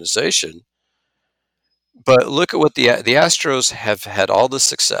run organization. But look at what the Astros have had all this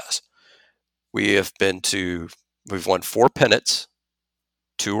success. We've won 4 pennants,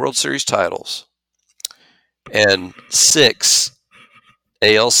 2 World Series titles, and 6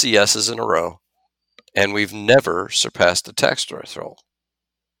 ALCSs in a row, and we've never surpassed the tax threshold.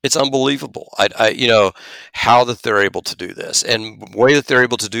 It's unbelievable. How that they're able to do this, and the way that they're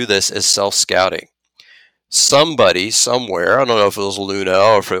able to do this is self-scouting. Somebody somewhere, I don't know if it was Luna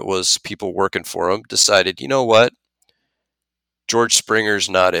or if it was people working for him, decided, you know what? George Springer's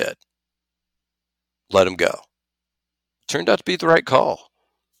not it. Let him go. Turned out to be the right call.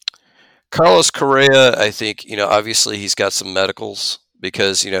 Carlos Correa, I think, obviously he's got some medicals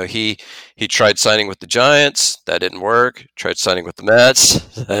because, he tried signing with the Giants. That didn't work. Tried signing with the Mets.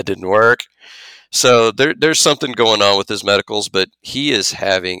 That didn't work. So there's something going on with his medicals, but he is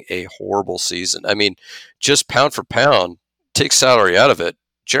having a horrible season. I mean, just pound for pound, take salary out of it.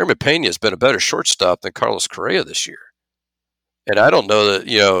 Jeremy Pena has been a better shortstop than Carlos Correa this year. And I don't know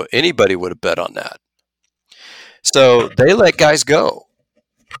that, anybody would have bet on that. So they let guys go.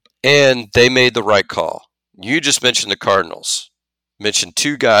 And they made the right call. You just mentioned the Cardinals. Mentioned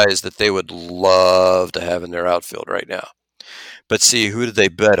 2 guys that they would love to have in their outfield right now. But see, who did they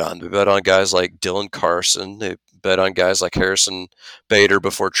bet on? They bet on guys like Dylan Carson. They bet on guys like Harrison Bader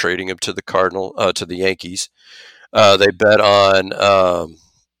before trading him to the Yankees. They bet on,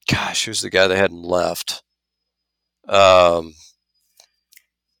 who's the guy they hadn't left? Who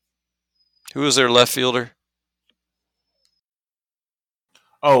was their left fielder?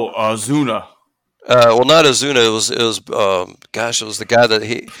 Zuna. Well, not Ozuna. It was the guy that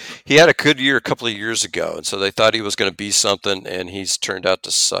he had a good year a couple of years ago, and so they thought he was going to be something, and he's turned out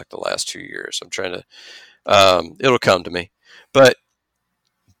to suck the last 2 years. I'm trying to, it'll come to me, but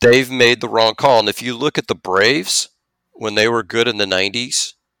they've made the wrong call. And if you look at the Braves when they were good in the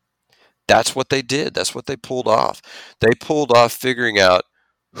 90s, that's what they did. That's what they pulled off. They pulled off figuring out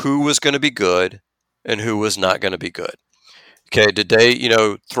who was going to be good and who was not going to be good. Okay, did they,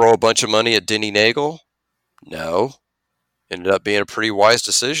 throw a bunch of money at Denny Nagel? No. Ended up being a pretty wise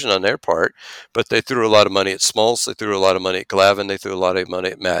decision on their part, but they threw a lot of money at Smoltz, they threw a lot of money at Glavin, they threw a lot of money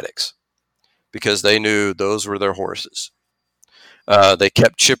at Maddox because they knew those were their horses. They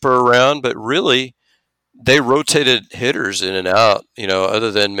kept Chipper around, but really they rotated hitters in and out.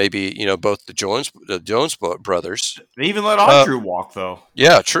 Other than maybe both the Jones brothers. They even let Andrew walk though.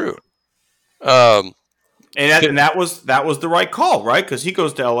 Yeah, true. And that was the right call, right? Because he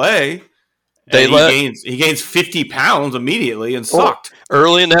goes to L.A. He gains 50 pounds immediately and sucked.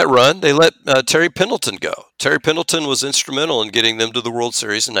 Early in that run, they let Terry Pendleton go. Terry Pendleton was instrumental in getting them to the World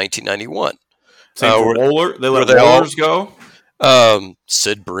Series in 1991. Same for Wohler. They let Wohlers go.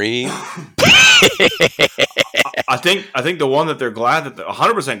 Sid Bream. I think the one that they're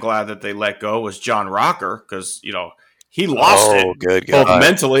 100% glad that they let go was John Rocker because he lost it good both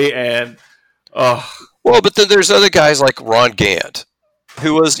mentally and. Well, but then there's other guys like Ron Gant,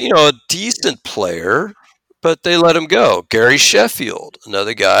 who was a decent player, but they let him go. Gary Sheffield,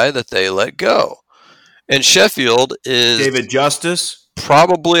 another guy that they let go, and Sheffield is David Justice.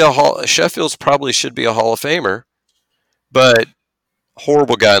 Sheffield's probably should be a Hall of Famer, but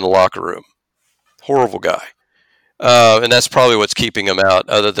horrible guy in the locker room. Horrible guy. And that's probably what's keeping him out,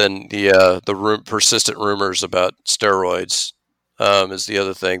 other than the persistent rumors about steroids is the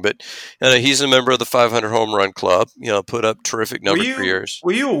other thing. But he's a member of the 500 home run club. Put up terrific numbers for years.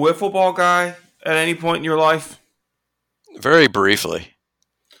 Were you a wiffle ball guy at any point in your life? Very briefly.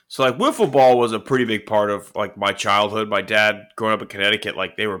 So wiffle ball was a pretty big part of my childhood. My dad, growing up in Connecticut,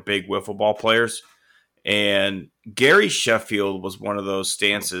 they were big wiffle ball players. And Gary Sheffield was one of those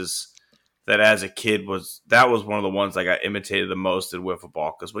stances that as a kid was one of the ones I got imitated the most in wiffle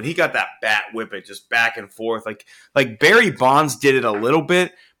ball, because when he got that bat whip it just back and forth, like Barry Bonds did it a little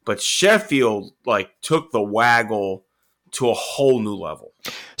bit, but Sheffield took the waggle to a whole new level.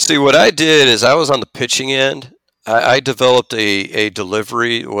 See, what I did is I was on the pitching end. I developed a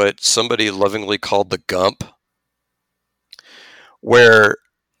delivery, what somebody lovingly called the gump, where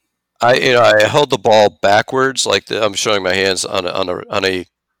I held the ball backwards, I'm showing my hands on a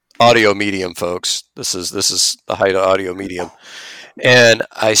audio medium, folks. This is the height of audio medium, and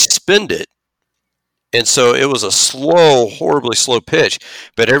I spinned it, and so it was a slow, horribly slow pitch.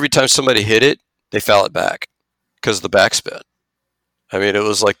 But every time somebody hit it, they foul it back because of the backspin. I mean, it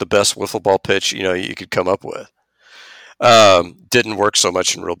was like the best wiffle ball pitch you could come up with. Didn't work so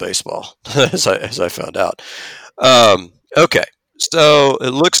much in real baseball as I found out. Okay, so it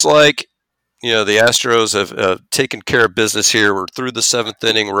looks like the Astros have taken care of business here. We're through the seventh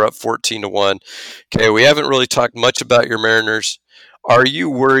inning. We're up 14-1. Okay, we haven't really talked much about your Mariners. Are you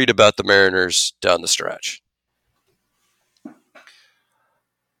worried about the Mariners down the stretch?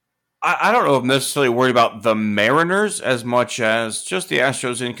 I don't know if I'm necessarily worried about the Mariners as much as just the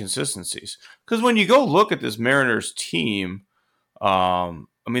Astros' inconsistencies. Because when you go look at this Mariners team, the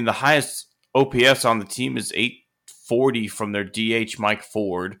highest OPS on the team is 840 from their DH Mike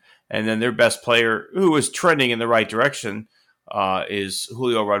Ford. And then their best player, who is trending in the right direction, is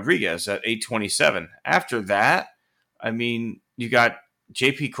Julio Rodriguez at 827. After that, you got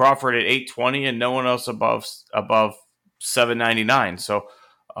J.P. Crawford at 820 and no one else above 799. So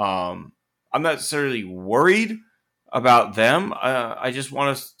I'm not necessarily worried about them. I just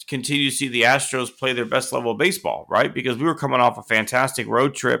want to continue to see the Astros play their best level of baseball, right? Because we were coming off a fantastic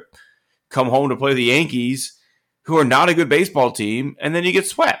road trip, come home to play the Yankees, who are not a good baseball team, and then you get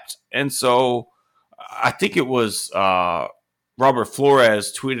swept. And so I think it was Robert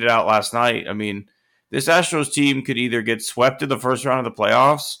Flores tweeted out last night, this Astros team could either get swept in the first round of the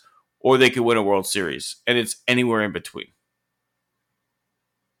playoffs or they could win a World Series, and it's anywhere in between.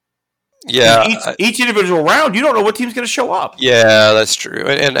 Yeah. Each individual round, you don't know what team's going to show up. Yeah, that's true.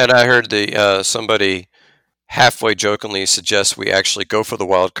 And I heard somebody halfway jokingly suggest we actually go for the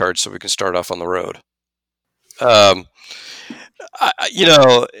wild card so we can start off on the road.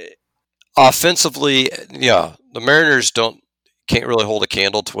 Offensively, the Mariners can't really hold a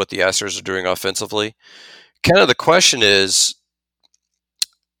candle to what the Astros are doing offensively. Kind of the question is,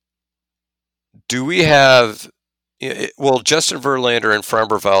 do we have, will Justin Verlander and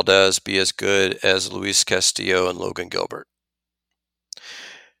Framber Valdez be as good as Luis Castillo and Logan Gilbert?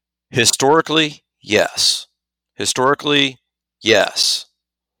 Historically, yes.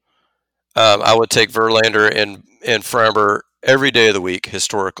 I would take Verlander and Framber every day of the week,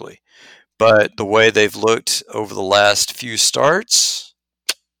 historically. But the way they've looked over the last few starts,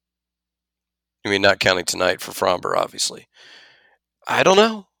 not counting tonight for Framber, obviously. I don't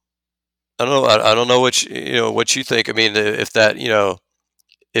know. I don't know what you think. If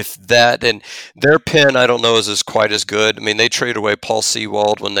that and their pen, I don't know, is quite as good. They traded away Paul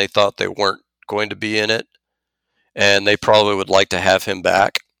Sewald when they thought they weren't going to be in it, and they probably would like to have him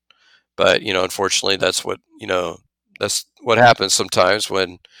back. But unfortunately, that's what happens sometimes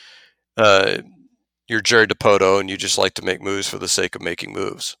when you're Jerry DiPoto and you just like to make moves for the sake of making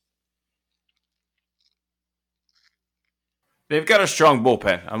moves. They've got a strong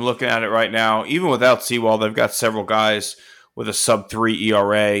bullpen. I'm looking at it right now. Even without Sewell, they've got several guys with a sub-3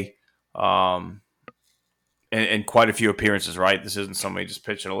 ERA, and quite a few appearances. Right, this isn't somebody just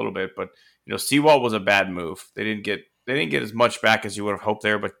pitching a little bit, but Sewell was a bad move. They didn't get as much back as you would have hoped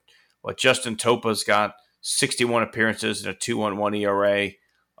there. But Justin Topa's got 61 appearances and a 2.11 ERA.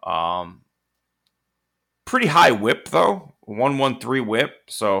 Pretty high WHIP though, 1.13 WHIP.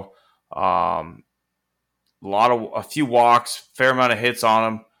 So. A few walks, fair amount of hits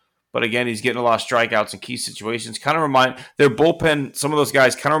on him. But again, he's getting a lot of strikeouts in key situations. Kind of remind their bullpen, some of those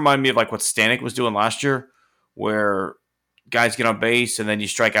guys kind of remind me of like what Stanek was doing last year, where guys get on base and then you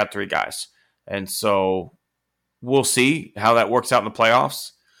strike out 3 guys. And so we'll see how that works out in the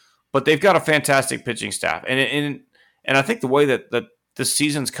playoffs. But they've got a fantastic pitching staff. And I think the way that this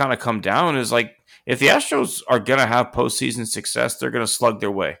season's kind of come down is like if the Astros are going to have postseason success, they're going to slug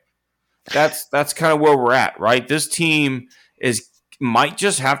their way. That's kind of where we're at, right? This team might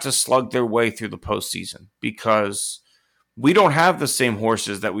just have to slug their way through the postseason because we don't have the same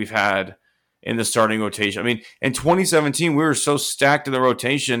horses that we've had in the starting rotation. I mean, in 2017, we were so stacked in the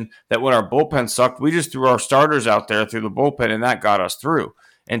rotation that when our bullpen sucked, we just threw our starters out there through the bullpen, and that got us through.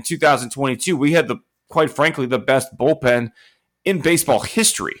 In 2022, we had quite frankly, the best bullpen in baseball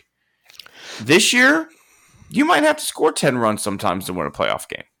history. This year, you might have to score 10 runs sometimes to win a playoff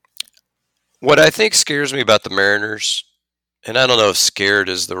game. What I think scares me about the Mariners, and I don't know if scared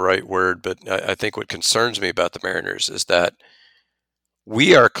is the right word, but I think what concerns me about the Mariners is that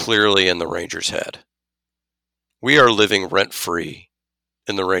we are clearly in the Rangers' head. We are living rent-free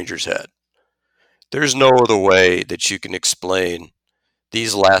in the Rangers' head. There's no other way that you can explain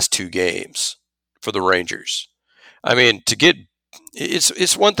these last 2 games for the Rangers. I mean,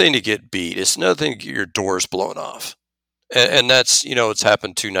 it's one thing to get beat. It's another thing to get your doors blown off. And that's, it's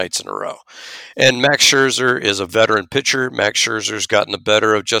happened 2 nights in a row. And Max Scherzer is a veteran pitcher. Max Scherzer's gotten the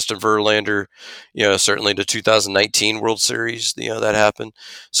better of Justin Verlander, certainly the 2019 World Series, that happened.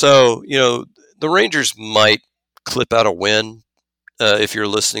 So, the Rangers might clip out a win if you're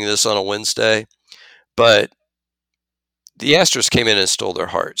listening to this on a Wednesday. But the Astros came in and stole their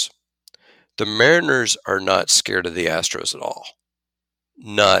hearts. The Mariners are not scared of the Astros at all.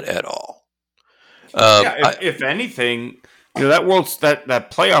 Not at all. If anything,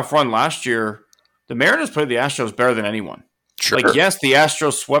 that playoff run last year, the Mariners played the Astros better than anyone. Sure. Like, yes, the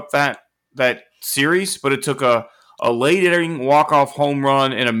Astros swept that series, but it took a late inning walk-off home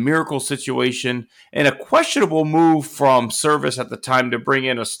run in a miracle situation and a questionable move from Service at the time to bring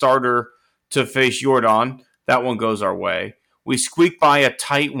in a starter to face Jordan. That one goes our way. We squeak by a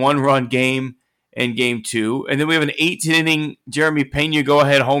tight 1-run game in Game 2, and then we have an 18-inning Jeremy Pena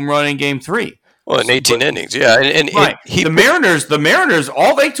go-ahead home run in Game 3. Well, in 18 innings, yeah. Right. The Mariners,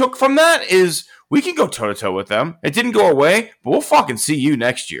 all they took from that is we can go toe-to-toe with them. It didn't go away, but we'll fucking see you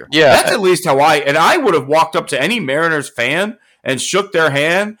next year. Yeah. That's at least how I would have walked up to any Mariners fan and shook their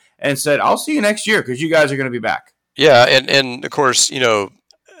hand and said, I'll see you next year because you guys are going to be back. Yeah, and of course,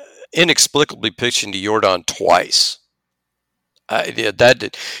 inexplicably pitching to Jordan twice.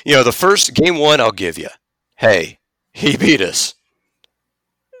 The first Game 1, I'll give you. Hey, he beat us.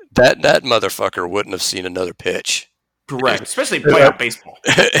 That motherfucker wouldn't have seen another pitch. Correct, especially playoff baseball.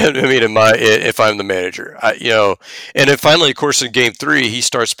 I mean, if I'm the manager, and then finally, of course, in Game 3, he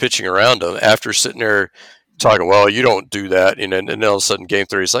starts pitching around him after sitting there talking. Well, you don't do that, and then all of a sudden, Game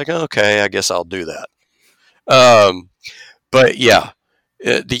 3, he's like, okay, I guess I'll do that. But yeah,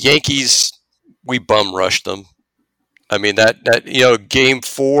 the Yankees, we bum rushed them. I mean, that Game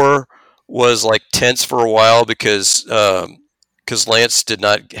 4 was like tense for a while because Lance did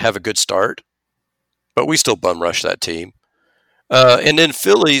not have a good start, but we still bum rushed that team. And then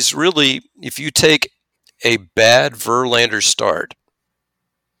Phillies, really, if you take a bad Verlander start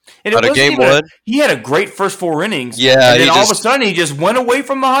out of Game 1, he had a great first 4 innings. Yeah, and then all of a sudden he just went away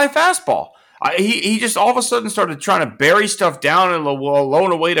from the high fastball. He just all of a sudden started trying to bury stuff down and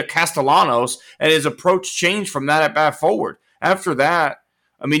loan away to Castellanos, and his approach changed from that at bat forward. After that,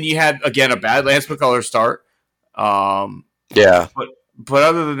 I mean, you had again a bad Lance McCullers start. Yeah. But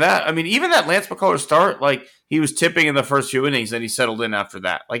other than that, I mean, even that Lance McCullers start, like, he was tipping in the first few innings, and he settled in after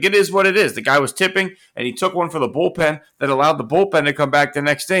that. Like, it is what it is. The guy was tipping, and he took one for the bullpen that allowed the bullpen to come back the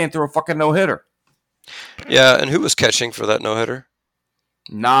next day and throw a fucking no-hitter. Yeah, and who was catching for that no-hitter?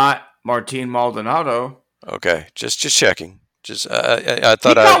 Not Martin Maldonado. Okay, just checking. Just I He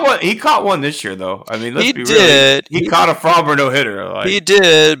thought caught one. He caught one this year, though. I mean, let's he be real. did. He caught a Fromber no hitter. He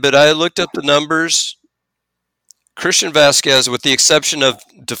did, but I looked up the numbers. Christian Vasquez, with the exception of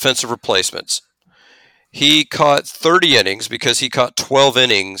defensive replacements, he caught 30 innings because he caught 12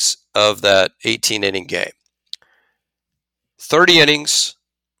 innings of that 18-inning game. 30 innings,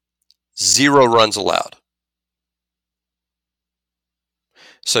 0 runs allowed.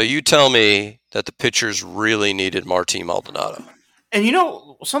 So you tell me that the pitchers really needed Martin Maldonado. And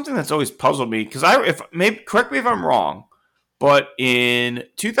something that's always puzzled me, because correct me if I'm wrong, but in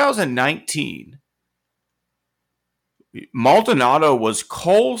 2019, Maldonado was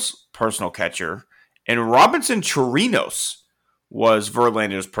Cole's personal catcher, and Robinson Chirinos was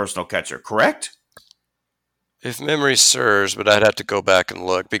Verlander's personal catcher, correct? If memory serves, but I'd have to go back and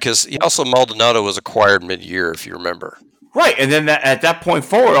look, because Maldonado was acquired mid-year, if you remember. Right, and then at that point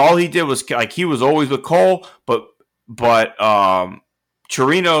forward, all he did was he was always with Cole, but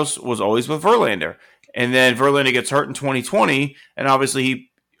Chirinos was always with Verlander, and then Verlander gets hurt in 2020, and obviously he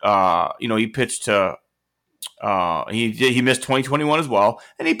pitched to he missed 2021 as well,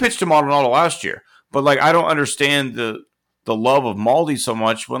 and he pitched to Maldonado last year. But I don't understand the love of Maldi so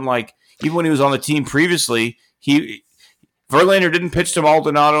much when even when he was on the team previously, Verlander didn't pitch to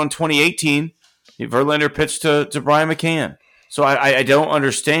Maldonado in 2018. Verlander pitched to Brian McCann. So I don't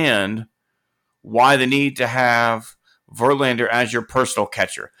understand why the need to have Verlander as your personal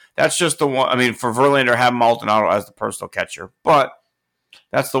catcher. That's just the one. I mean, for Verlander, have Maldonado as the personal catcher. But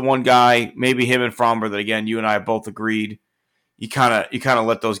that's the one guy, maybe him and Fromber, that, again, you and I have both agreed. You kind of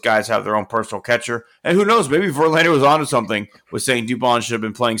let those guys have their own personal catcher. And who knows, maybe Verlander was onto something with saying Dubon should have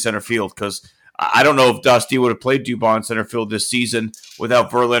been playing center field, because I don't know if Dusty would have played Dubon center field this season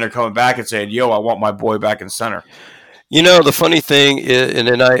without Verlander coming back and saying, "Yo, I want my boy back in center." The funny thing is,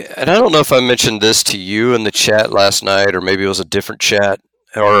 and I don't know if I mentioned this to you in the chat last night, or maybe it was a different chat,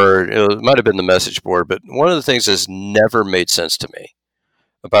 or it might have been the message board, but one of the things that's never made sense to me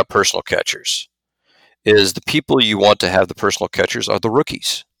about personal catchers is the people you want to have the personal catchers are the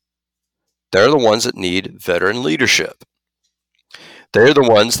rookies. They're the ones that need veteran leadership. They're the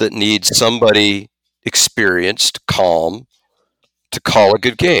ones that need somebody experienced, calm, to call a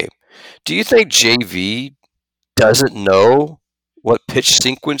good game. Do you think JV doesn't know what pitch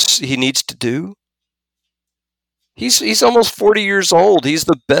sequence he needs to do? He's almost 40 years old. He's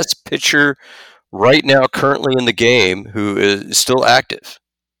the best pitcher right now currently in the game who is still active.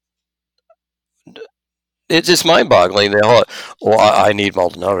 It's just mind-boggling. I need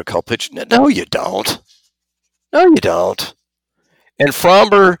Maldonado to call pitch. No, you don't. No, you don't. And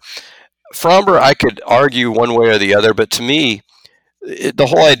Fromber, I could argue one way or the other, but to me, the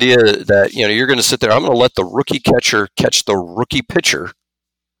whole idea that you're going to sit there, I'm going to let the rookie catcher catch the rookie pitcher,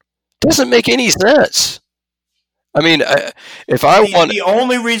 doesn't make any sense. I mean, the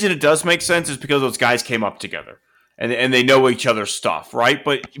only reason it does make sense is because those guys came up together and they know each other's stuff, right?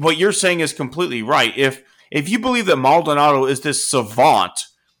 But what you're saying is completely right. If you believe that Maldonado is this savant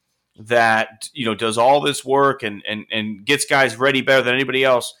that does all this work and gets guys ready better than anybody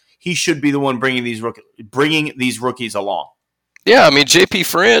else, he should be the one bringing these rookies along. Yeah, I mean, J.P.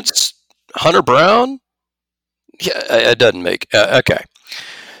 France, Hunter Brown. Yeah, it doesn't make okay.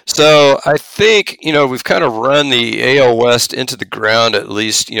 So I think we've kind of run the AL West into the ground, at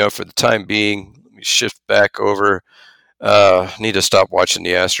least for the time being. Let me shift back over. Need to stop watching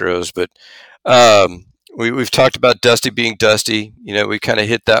the Astros, but we've talked about Dusty being Dusty. We kind of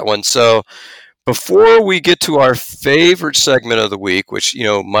hit that one. So before we get to our favorite segment of the week, which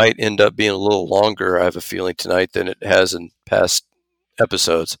might end up being a little longer, I have a feeling tonight than it has in past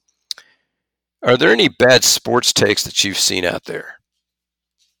episodes. Are there any bad sports takes that you've seen out there?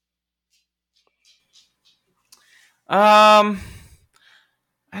 Some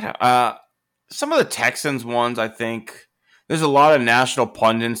of the Texans ones, I think there's a lot of national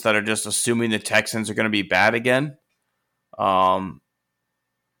pundits that are just assuming the Texans are going to be bad again. I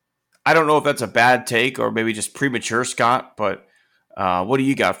don't know if that's a bad take or maybe just premature, Scott, but what do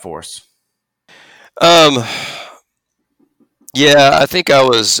you got for us? Yeah, I think I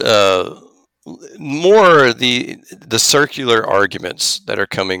was more the circular arguments that are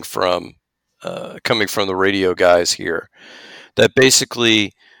coming from the radio guys here, that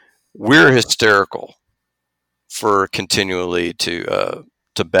basically we're hysterical for continually to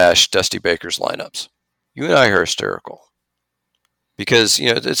bash Dusty Baker's lineups. You and I are hysterical because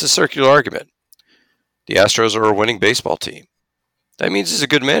it's a circular argument. The Astros are a winning baseball team. That means he's a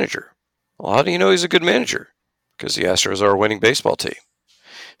good manager. Well, how do you know he's a good manager? Because the Astros are a winning baseball team.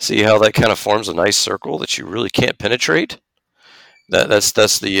 See how that kind of forms a nice circle that you really can't penetrate? That's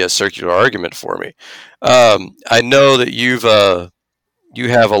the circular argument for me. I know that you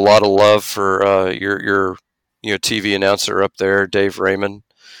have a lot of love for your TV announcer up there, Dave Raymond,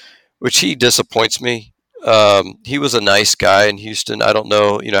 which he disappoints me. He was a nice guy in Houston. I don't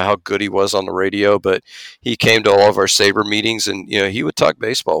know, how good he was on the radio, but he came to all of our Sabre meetings, and he would talk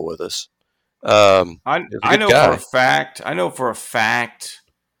baseball with us. He was a I good know for a guy. fact. I know for a fact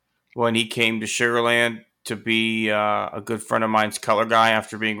when he came to Sugarland to be a good friend of mine's color guy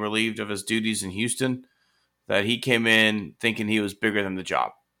after being relieved of his duties in Houston, that he came in thinking he was bigger than the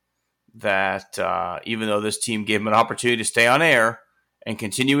job. That even though this team gave him an opportunity to stay on air and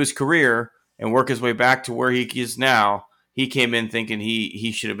continue his career and work his way back to where he is now, he came in thinking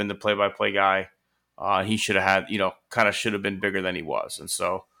he should have been the play-by-play guy. He should have had, kind of should have been bigger than he was. And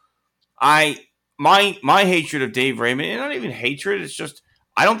so I my hatred of Dave Raymond, and not even hatred, it's just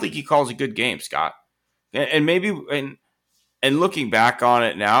I don't think he calls a good game, Scott. And maybe and looking back on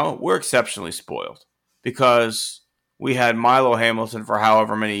it now, we're exceptionally spoiled because we had Milo Hamilton for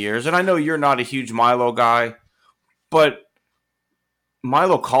however many years. And I know you're not a huge Milo guy, but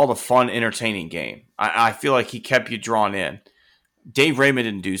Milo called a fun, entertaining game. I feel like he kept you drawn in. Dave Raymond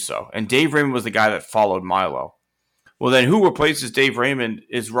didn't do so. And Dave Raymond was the guy that followed Milo. Well, then who replaces Dave Raymond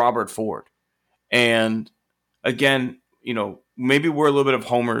is Robert Ford. And again, maybe we're a little bit of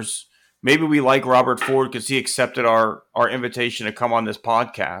homers. Maybe we like Robert Ford because he accepted our invitation to come on this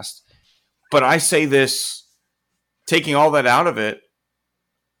podcast. But I say this, taking all that out of it,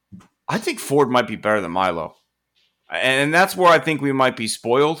 I think Ford might be better than Milo. And that's where I think we might be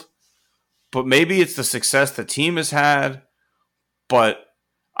spoiled. But maybe it's the success the team has had. But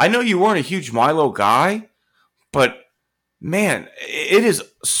I know you weren't a huge Milo guy, but man, it is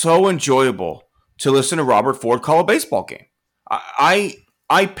so enjoyable to listen to Robert Ford call a baseball game.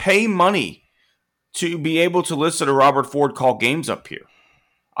 I pay money to be able to listen to Robert Ford call games up here.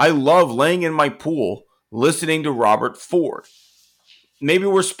 I love laying in my pool listening to Robert Ford. Maybe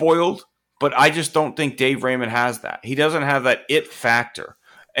we're spoiled, but I just don't think Dave Raymond has that. He doesn't have that it factor.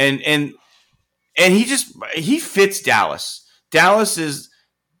 And he fits Dallas. Dallas is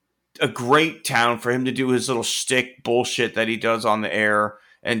a great town for him to do his little shtick bullshit that he does on the air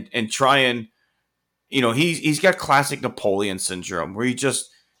and try and he's got classic Napoleon syndrome where he just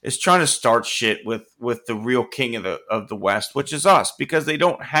is trying to start shit with the real king of the West, which is us, because they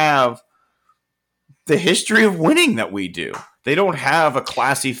don't have the history of winning that we do. They don't have a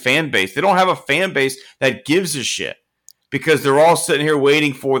classy fan base. They don't have a fan base that gives a shit because they're all sitting here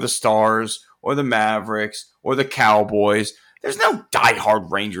waiting for the Stars or the Mavericks or the Cowboys. There's no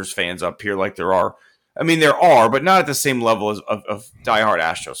diehard Rangers fans up here like there are. I mean, there are, but not at the same level as of diehard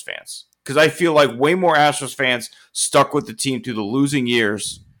Astros fans. Because I feel like way more Astros fans stuck with the team through the losing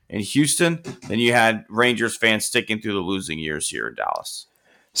years in Houston than you had Rangers fans sticking through the losing years here in Dallas.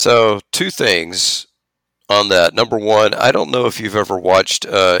 So, two things on that. Number one, I don't know if you've ever watched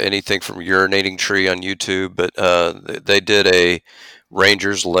anything from Urinating Tree on YouTube, but they did a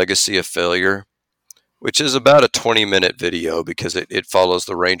Rangers Legacy of Failure, which is about a 20-minute video because it follows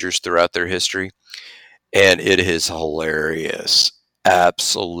the Rangers throughout their history. And it is hilarious.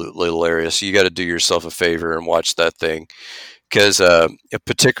 Absolutely hilarious. You got to do yourself a favor and watch that thing. Because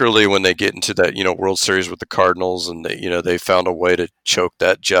particularly when they get into that, World Series with the Cardinals, and they found a way to choke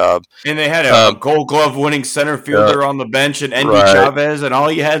that job. And they had a Gold Glove winning center fielder on the bench, and Endy Chavez, and all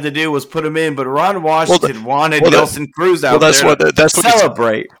you had to do was put him in. But Ron Washington wanted Nelson Cruz out there to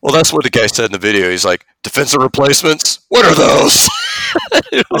celebrate. That's what the guy said in the video. He's like, defensive replacements? What are those?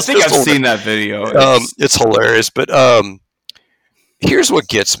 I think I've seen that video. It's hilarious. But here's what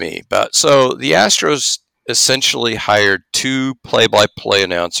gets me about. So the Astros essentially hired two play-by-play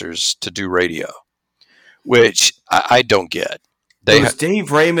announcers to do radio, which I don't get. It was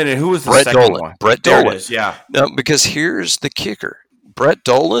Dave Raymond, and who was the Brett second Dolan. one? Brett There Dolan. it is, yeah. No, because here's the kicker. Brett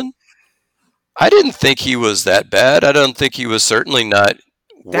Dolan, I didn't think he was that bad. I don't think he was certainly not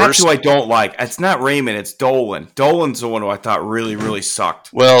worse. That's who I don't like. It's not Raymond, it's Dolan. Dolan's the one who I thought really, really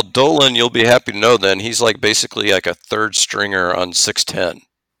sucked. Well, Dolan, you'll be happy to know then, he's basically like a third stringer on 6'10".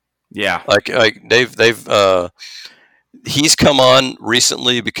 Yeah. Like they've he's come on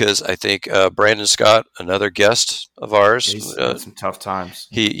recently because I think Brandon Scott, another guest of ours, He's had some tough times.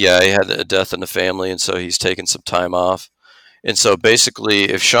 He had a death in the family, and so he's taken some time off. And so basically,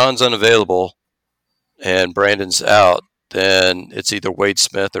 if Sean's unavailable and Brandon's out, then it's either Wade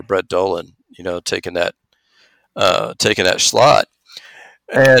Smith or Brett Dolan, taking that slot.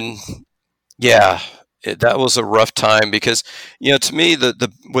 And yeah. That was a rough time because, to me,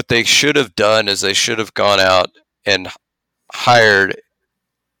 the what they should have done is they should have gone out and hired.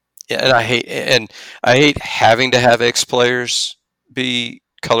 And I hate having to have ex players be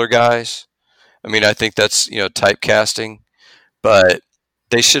color guys. I mean, I think that's typecasting, but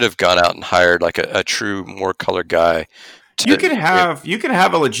they should have gone out and hired like a true more color guy. You can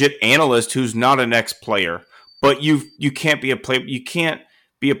have a legit analyst who's not an ex-player, but you can't be a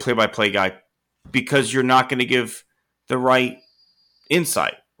play-by-play guy because you're not going to give the right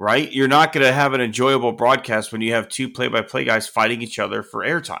insight, right? You're not going to have an enjoyable broadcast when you have two play-by-play guys fighting each other for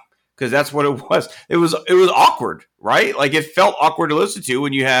airtime, because that's what it was. It was awkward, right? Like, it felt awkward to listen to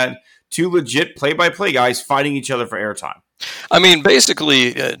when you had two legit play-by-play guys fighting each other for airtime. I mean,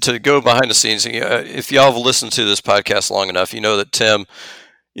 basically, to go behind the scenes, if y'all have listened to this podcast long enough, you know that Tim,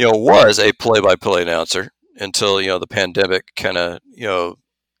 was a play-by-play announcer until, the pandemic kind of,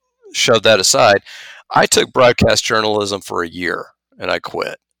 shoved that aside. I took broadcast journalism for a year and I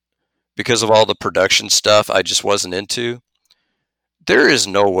quit because of all the production stuff I just wasn't into. There is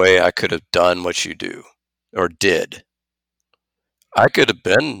no way I could have done what you do or did. I could have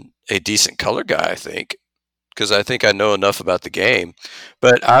been a decent color guy, I think, because I think I know enough about the game.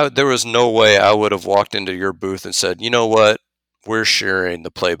 But there was no way I would have walked into your booth and said, you know what, we're sharing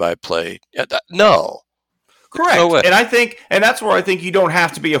the play-by-play. No. Correct. No way. And that's where I think you don't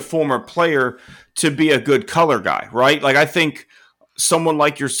have to be a former player to be a good color guy, right? Like, I think someone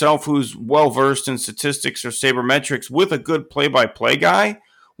like yourself who's well-versed in statistics or sabermetrics with a good play-by-play guy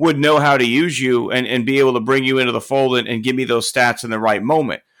would know how to use you and be able to bring you into the fold and give me those stats in the right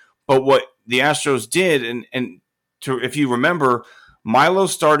moment. But what the Astros did, if you remember, Milo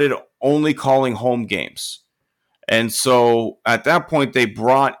started only calling home games. And so at that point, they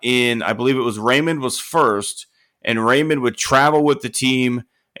brought in, I believe it was Raymond was first, and Raymond would travel with the team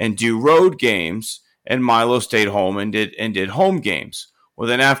and do road games, and Milo stayed home and did home games. Well,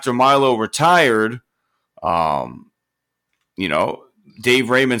 then after Milo retired, Dave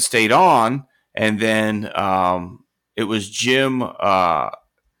Raymond stayed on, and then it was Jim.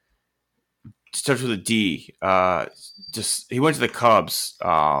 Starts with a D. He went to the Cubs.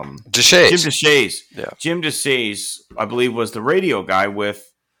 Deshays. Jim Deshays. Yeah. Jim Deshays, I believe, was the radio guy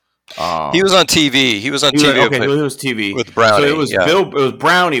with. He was on TV. He was TV with Brownie. So it was Bill. It was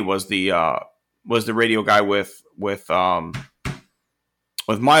Brownie was the radio guy with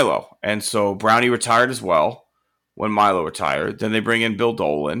Milo, and so Brownie retired as well when Milo retired. Then they bring in Bill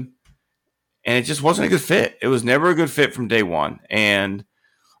Dolan, and it just wasn't a good fit. It was never a good fit from day one, and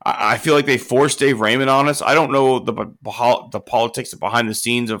I feel like they forced Dave Raymond on us. I don't know the politics behind the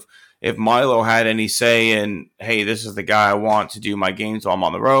scenes of if Milo had any say in, hey, this is the guy I want to do my games while I'm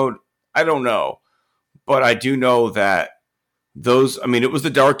on the road. I don't know. But I do know that it was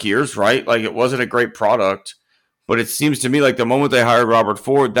the dark years, right? Like, it wasn't a great product. But it seems to me like the moment they hired Robert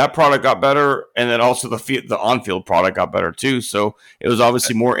Ford, that product got better. And then also the on-field product got better too. So it was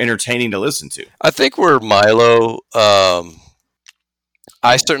obviously more entertaining to listen to. I think where Milo...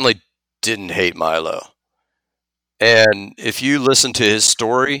 I certainly didn't hate Milo. And if you listen to his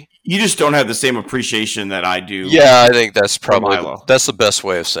story... You just don't have the same appreciation that I do. Yeah, I think that's probably... That's the best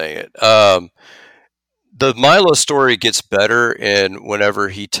way of saying it. The Milo story gets better whenever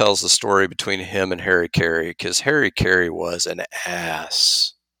he tells the story between him and Harry Carey, because Harry Carey was an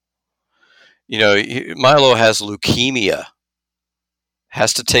ass. Milo has leukemia,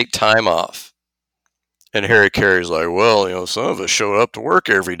 has to take time off. And Harry Carey's like, well, some of us show up to work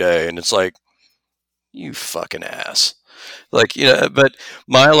every day. And it's like, you fucking ass. Like, but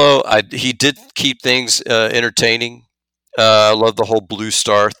Milo, he did keep things entertaining. I love the whole Blue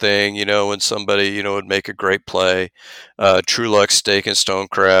Star thing, when somebody, would make a great play. True Luck Steak and Stone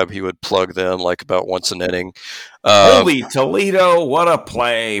Crab, he would plug them like about once an inning. Holy Toledo, what a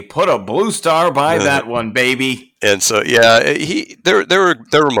play. Put a Blue Star by that one, baby. And so, yeah, there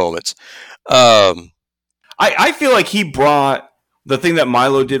were moments. I feel like the thing that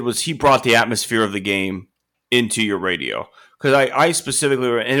Milo did was he brought the atmosphere of the game into your radio. Because I specifically,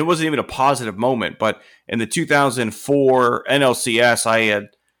 and it wasn't even a positive moment, but in the 2004 NLCS, I had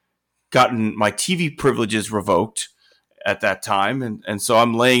gotten my TV privileges revoked at that time. And so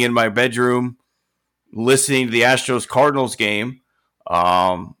I'm laying in my bedroom listening to the Astros-Cardinals game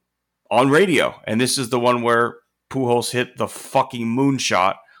on radio. And this is the one where Pujols hit the fucking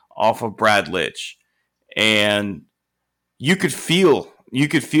moonshot off of Brad Litch. And you could feel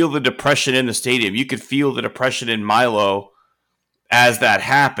the depression in the stadium. You could feel the depression in Milo as that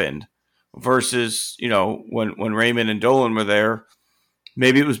happened versus, when Raymond and Dolan were there.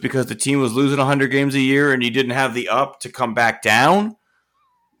 Maybe it was because the team was losing 100 games a year and you didn't have the up to come back down,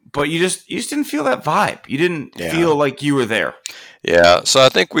 but you just didn't feel that vibe. You didn't feel like you were there. Yeah. So I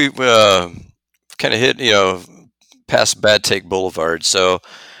think we've kind of hit, past Bad Take Boulevard. So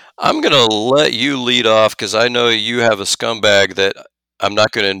I'm going to let you lead off because I know you have a scumbag that I'm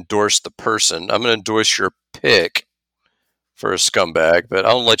not going to endorse the person. I'm going to endorse your pick for a scumbag, but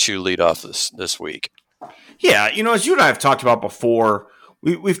I'll let you lead off this week. Yeah, as you and I have talked about before,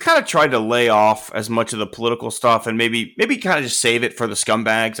 we've kind of tried to lay off as much of the political stuff and maybe kind of just save it for the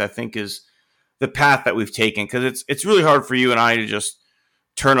scumbags. I think is the path that we've taken, because it's really hard for you and I to just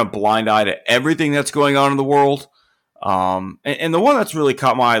turn a blind eye to everything that's going on in the world. And the one that's really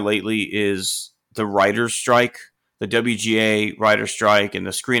caught my eye lately is the writers' strike, the WGA writers' strike, and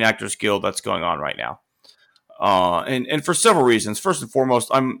the Screen Actors Guild that's going on right now. And for several reasons. First and foremost,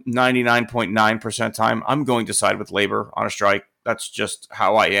 I'm 99.9% time I'm going to side with labor on a strike. That's just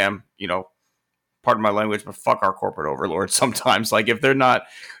how I am. Pardon my language, but fuck our corporate overlords. Sometimes, like if they're not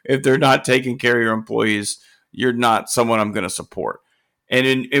taking care of your employees, you're not someone I'm going to support.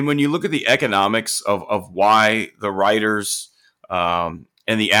 And when you look at the economics of why the writers and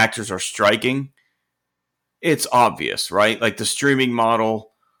the actors are striking, it's obvious, right? Like the streaming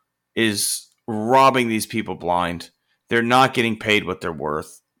model is robbing these people blind. They're not getting paid what they're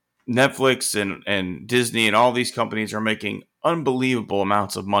worth. Netflix and Disney and all these companies are making unbelievable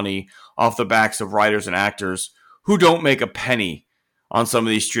amounts of money off the backs of writers and actors who don't make a penny on some of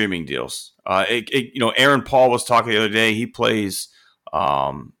these streaming deals. Aaron Paul was talking the other day. He plays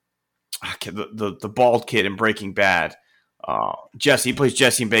the bald kid in Breaking Bad. He plays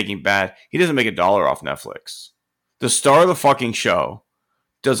Jesse in Breaking Bad. He doesn't make $1 off Netflix. The star of the fucking show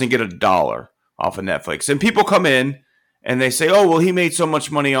doesn't get $1 off of Netflix. And people come in and they say, oh, well, he made so much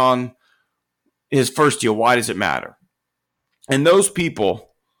money on his first deal. Why does it matter? And those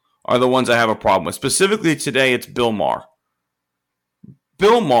people are the ones I have a problem with. Specifically today, it's Bill Maher.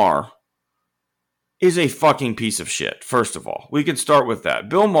 Bill Maher is a fucking piece of shit, first of all. We can start with that.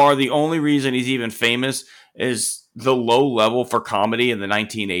 Bill Maher, the only reason he's even famous is the low level for comedy in the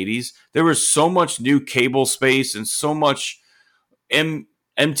 1980s. There was so much new cable space and so much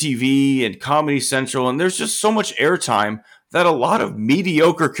MTV and Comedy Central, and there's just so much airtime that a lot of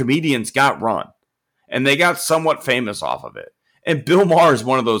mediocre comedians got run, and they got somewhat famous off of it. And Bill Maher is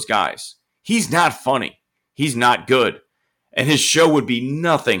one of those guys. He's not funny. He's not good. And his show would be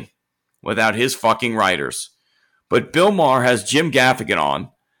nothing without his fucking writers. But Bill Maher has Jim Gaffigan on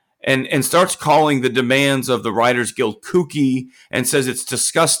and starts calling the demands of the Writers Guild kooky and says it's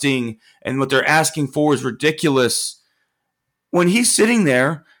disgusting and what they're asking for is ridiculous. When he's sitting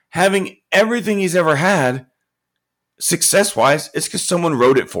there having everything he's ever had, success-wise, it's because someone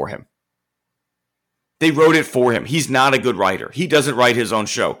wrote it for him. They wrote it for him. He's not a good writer. He doesn't write his own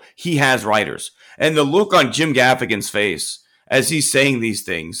show. He has writers. And the look on Jim Gaffigan's face as he's saying these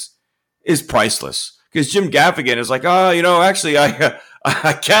things is priceless. Because Jim Gaffigan is like, actually, I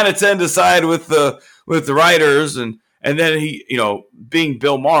kind of tend to side with the writers. And then he, being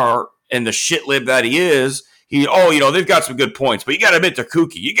Bill Maher and the shit lib that he is, they've got some good points, but you got to admit they're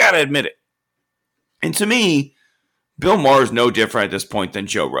kooky. You got to admit it. And to me, Bill Maher is no different at this point than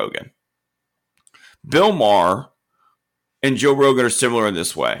Joe Rogan. Bill Maher and Joe Rogan are similar in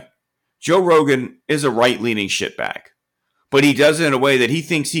this way. Joe Rogan is a right-leaning shitbag, but he does it in a way that he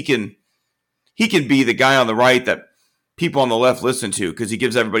thinks he can be the guy on the right that people on the left listen to because he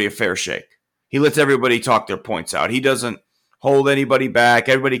gives everybody a fair shake. He lets everybody talk their points out. He doesn't hold anybody back.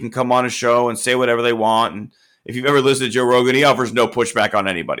 Everybody can come on a show and say whatever they want. And if you've ever listened to Joe Rogan, he offers no pushback on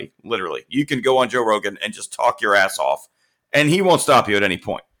anybody. Literally. You can go on Joe Rogan and just talk your ass off, and he won't stop you at any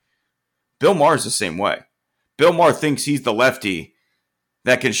point. Bill Maher is the same way. Bill Maher thinks he's the lefty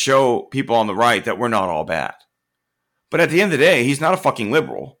that can show people on the right that we're not all bad. But at the end of the day, he's not a fucking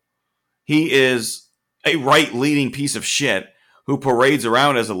liberal. He is a right-leaning piece of shit who parades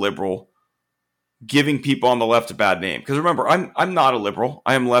around as a liberal, giving people on the left a bad name. Because remember, I'm not a liberal.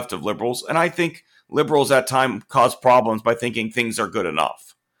 I am left of liberals. And I think liberals at times cause problems by thinking things are good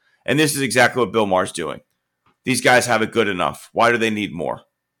enough. And this is exactly what Bill Maher's doing. These guys have it good enough. Why do they need more?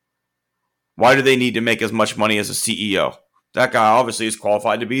 Why do they need to make as much money as a CEO? That guy obviously is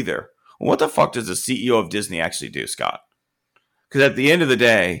qualified to be there. Well, what the fuck does the CEO of Disney actually do, Scott? Because at the end of the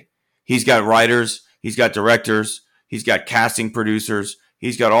day, he's got writers, he's got directors, he's got casting producers,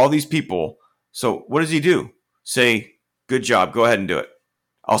 he's got all these people. So what does he do? Say, good job, go ahead and do it.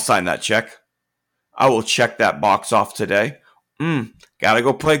 I'll sign that check. I will check that box off today. Gotta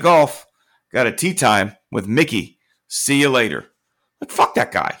go play golf. Got a tea time with Mickey. See you later. Like, fuck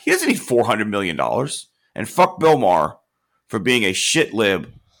that guy. He doesn't need $400 million. And fuck Bill Maher for being a shit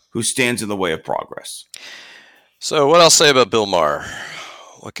lib who stands in the way of progress. So what I'll say about Bill Maher.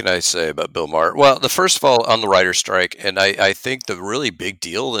 What can I say about Bill Maher? Well, the first of all, on the writer's strike, and I think the really big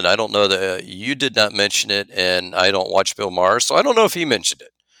deal, and I don't know that you did not mention it, and I don't watch Bill Maher, so I don't know if he mentioned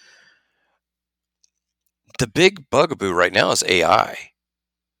it. the big bugaboo right now is AI.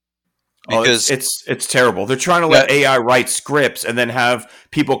 Because it's terrible. They're trying to let AI write scripts and then have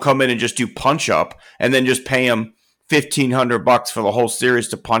people come in and just do punch up and then just pay them $1,500 for the whole series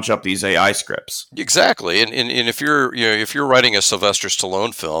to punch up these AI scripts. Exactly. And if you're writing a Sylvester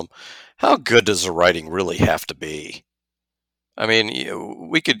Stallone film, how good does the writing really have to be? I mean,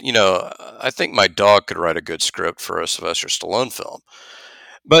 we could, I think my dog could write a good script for a Sylvester Stallone film.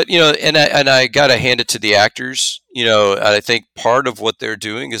 But and I gotta hand it to the actors. I think part of what they're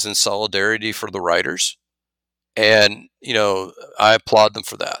doing is in solidarity for the writers, and I applaud them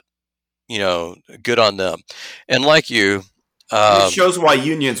for that. Good on them. And like you, it shows why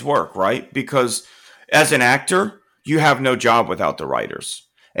unions work, right? Because as an actor, you have no job without the writers,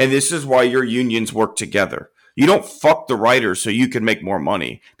 and this is why your unions work together. You don't fuck the writers so you can make more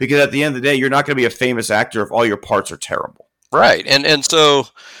money, because at the end of the day, you're not going to be a famous actor if all your parts are terrible. Right, and so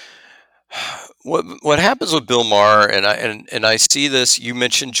what happens with Bill Maher, and I see this. You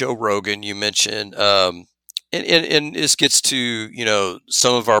mentioned Joe Rogan. You mentioned, and this gets to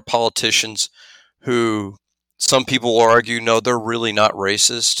some of our politicians who some people will argue no, they're really not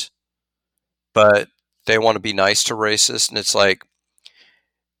racist, but they want to be nice to racists, and it's like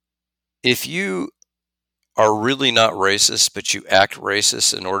if you are really not racist, but you act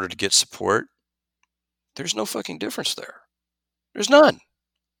racist in order to get support, there's no fucking difference there. There's none.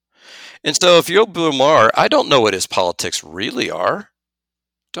 And so if you're Bill Maher, I don't know what his politics really are.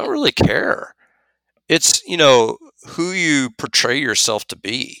 Don't really care. It's, who you portray yourself to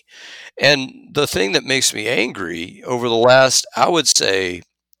be. And the thing that makes me angry over the last, I would say,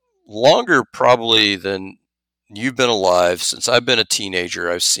 longer probably than you've been alive, since I've been a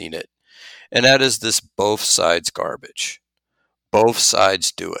teenager, I've seen it. And that is this both sides garbage. Both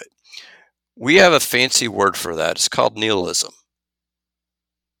sides do it. We have a fancy word for that. It's called nihilism.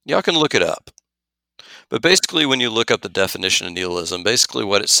 Y'all can look it up. But basically, when you look up the definition of nihilism, basically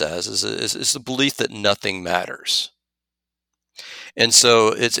what it says is the belief that nothing matters. And so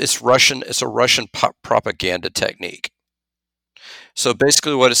it's Russian. It's a Russian propaganda technique. So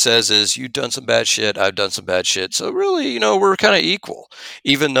basically what it says is you've done some bad shit, I've done some bad shit. So really, we're kind of equal,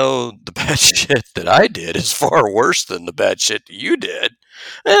 even though the bad shit that I did is far worse than the bad shit that you did.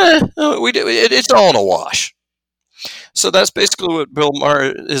 It's all in a wash. So that's basically what Bill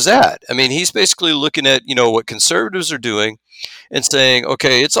Maher is at. I mean, he's basically looking at, what conservatives are doing and saying,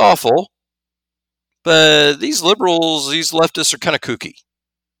 okay, it's awful, but these liberals, these leftists are kind of kooky.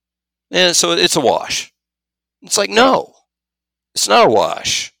 And so it's a wash. It's like, no, it's not a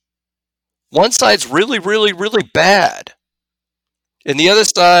wash. One side's really, really, really bad. And the other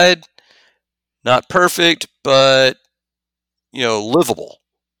side, not perfect, but, livable.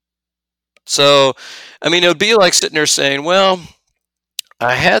 So, I mean, it would be like sitting there saying, well,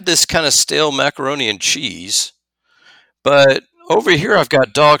 I had this kind of stale macaroni and cheese, but over here I've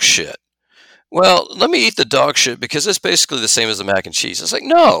got dog shit. Well, let me eat the dog shit because it's basically the same as the mac and cheese. It's like,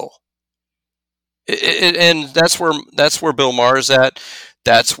 no. And that's where Bill Maher is at.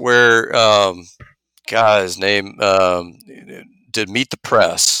 That's where, his name, did Meet the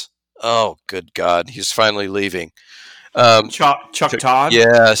Press. Oh, good God. He's finally leaving. Chuck Todd?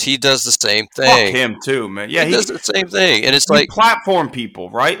 Yes, he does the same thing. Fuck him too, man. Yeah, he does the same thing. And it's like platform people,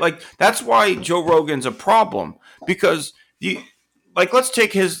 right? Like that's why Joe Rogan's a problem. Because let's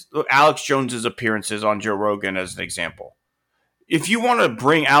take Alex Jones's appearances on Joe Rogan as an example. If you want to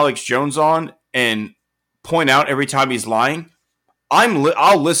bring Alex Jones on and point out every time he's lying,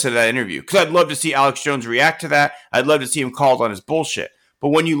 I'll listen to that interview because I'd love to see Alex Jones react to that. I'd love to see him called on his bullshit.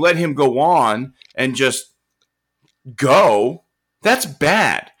 But when you let him go on and just go, that's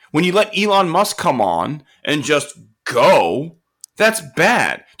bad. When you let Elon Musk come on and just go, that's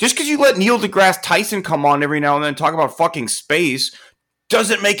bad. Just because you let Neil deGrasse Tyson come on every now and then and talk about fucking space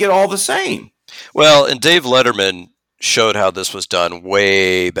doesn't make it all the same. Well, and Dave Letterman showed how this was done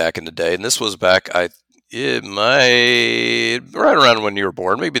way back in the day, and this was back right around when you were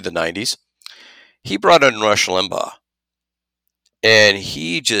born, maybe the 90s. He brought in Rush Limbaugh, and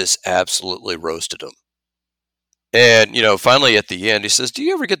he just absolutely roasted him. And, finally at the end, he says, do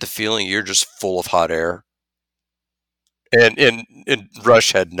you ever get the feeling you're just full of hot air? And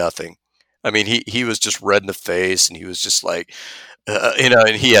Rush had nothing. I mean, he was just red in the face, and he was just like,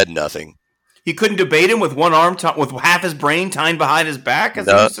 and he had nothing. He couldn't debate him with one arm, with half his brain tied behind his back, as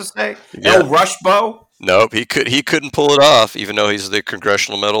he used to say? Yeah. El Rushbo? Nope, he couldn't pull it off, even though he's the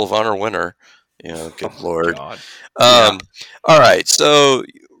Congressional Medal of Honor winner. Good Lord. God. All right, so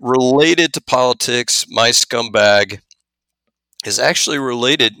related to politics, my scumbag is actually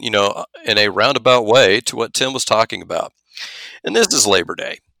related, in a roundabout way to what Tim was talking about. And this is Labor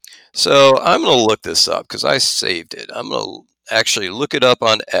Day. So I'm going to look this up because I saved it. I'm going to actually look it up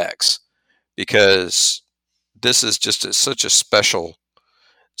on X because this is just such a special.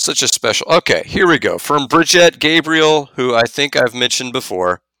 Okay, here we go. From Bridget Gabriel, who I think I've mentioned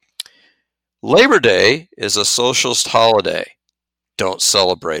before. Labor Day is a socialist holiday. Don't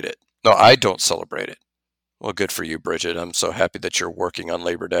celebrate it. No, I don't celebrate it. Well, good for you, Bridget. I'm so happy that you're working on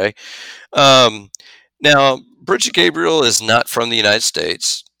Labor Day. Now, Bridget Gabriel is not from the United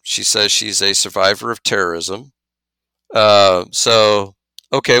States. She says she's a survivor of terrorism. So,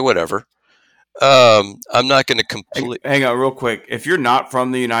 okay, whatever. I'm not going to completely. Hang on, real quick. If you're not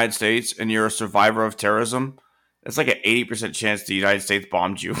from the United States and you're a survivor of terrorism, it's like an 80% chance the United States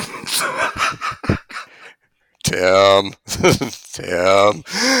bombed you. Tim. Tim.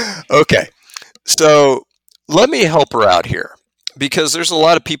 Okay. So let me help her out here because there's a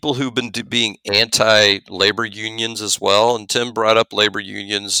lot of people who've been being anti-labor unions as well. And Tim brought up labor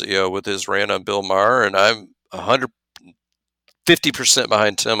unions, with his rant on Bill Maher, and I'm 150%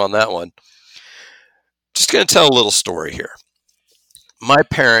 behind Tim on that one. Just going to tell a little story here. My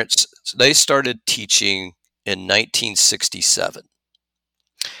parents, they started teaching in 1967.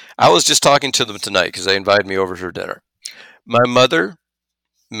 I was just talking to them tonight because they invited me over for dinner. My mother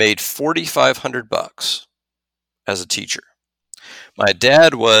made $4,500 as a teacher. My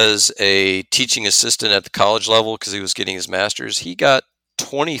dad was a teaching assistant at the college level because he was getting his master's. He got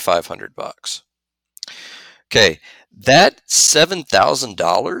 $2,500. Okay, that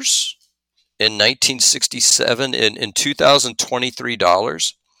 $7,000 in 1967 in 2023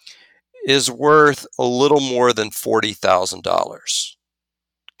 dollars is worth a little more than $40,000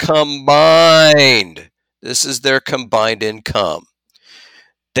 combined. This is their combined income.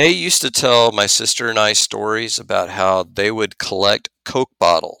 They used to tell my sister and I stories about how they would collect Coke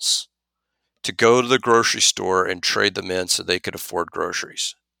bottles to go to the grocery store and trade them in so they could afford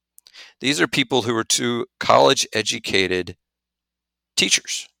groceries. These are people who are two college-educated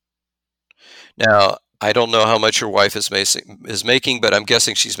teachers. Now, I don't know how much your wife is making, but I'm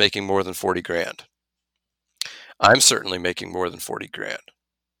guessing she's making more than 40 grand. I'm certainly making more than 40 grand.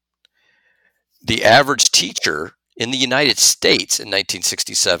 The average teacher in the United States in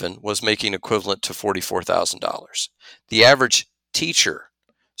 1967 was making equivalent to $44,000. The average teacher.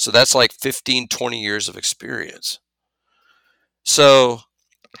 So that's like 15, 20 years of experience. So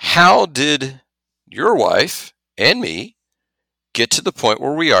how did your wife and me get to the point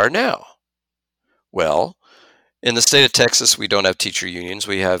where we are now? Well, in the state of Texas, we don't have teacher unions.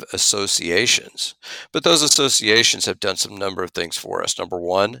 We have associations. But those associations have done some number of things for us. Number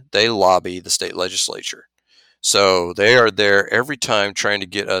one, they lobby the state legislature. So they are there every time trying to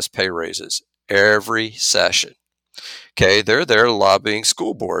get us pay raises, every session. Okay, they're there lobbying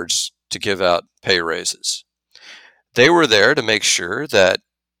school boards to give out pay raises. They were there to make sure that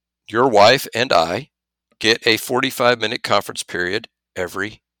your wife and I get a 45-minute conference period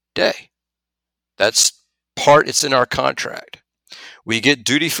every day. It's in our contract. We get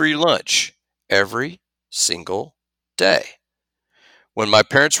duty-free lunch every single day. When my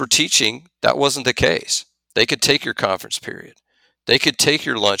parents were teaching, that wasn't the case. They could take your conference period. They could take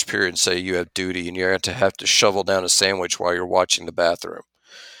your lunch period and say you have duty and you have to shovel down a sandwich while you're watching the bathroom.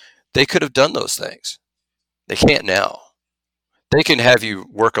 They could have done those things. They can't now. They can have you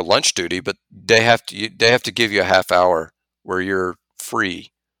work a lunch duty, but they have to give you a half hour where you're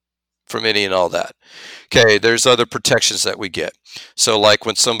free from any and all that. Okay, there's other protections that we get. So like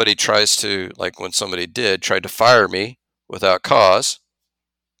when somebody tried to fire me without cause,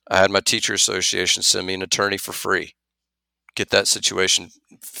 I had my teacher association send me an attorney for free. Get that situation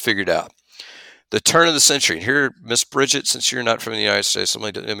figured out. The turn of the century. And here, Miss Bridget, since you're not from the United States,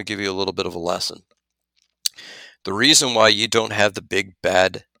 let me give you a little bit of a lesson. The reason why you don't have the big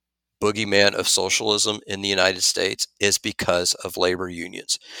bad boogeyman of socialism in the United States is because of labor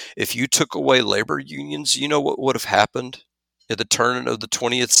unions. If you took away labor unions, you know what would have happened at the turn of the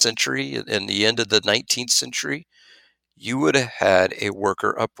 20th century and the end of the 19th century? You would have had a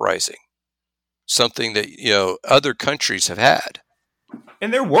worker uprising, something that other countries have had.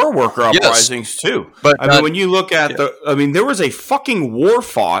 And there were worker uprisings too. But when you look at there was a fucking war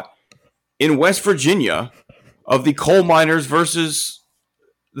fought in West Virginia of the coal miners versus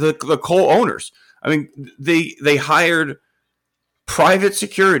the coal owners. I mean, they hired private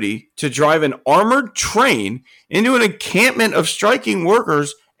security to drive an armored train into an encampment of striking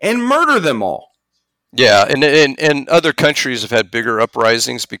workers and murder them all. Yeah, and other countries have had bigger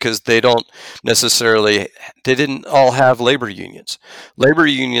uprisings because they didn't all have labor unions. Labor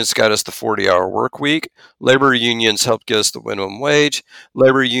unions got us the 40-hour work week. Labor unions helped get us the minimum wage.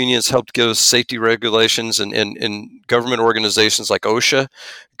 Labor unions helped get us safety regulations and government organizations like OSHA.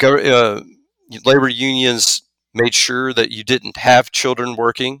 Labor unions made sure that you didn't have children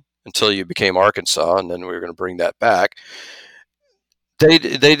working until you became Arkansas, and then we were going to bring that back. They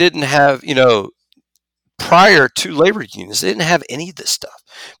didn't have, prior to labor unions, they didn't have any of this stuff.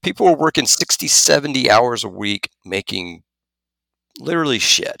 People were working 60, 70 hours a week making literally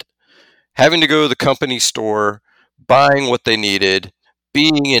shit, having to go to the company store, buying what they needed,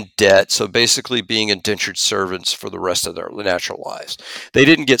 being in debt, so basically being indentured servants for the rest of their natural lives. They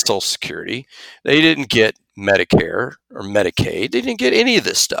didn't get Social Security. They didn't get Medicare or Medicaid. They didn't get any of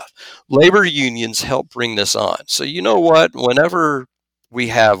this stuff. Labor unions helped bring this on. So you know what? Whenever we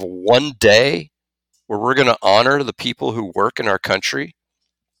have one day where we're going to honor the people who work in our country,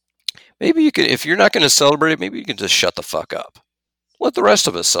 maybe you could, if you're not going to celebrate it, maybe you can just shut the fuck up. Let the rest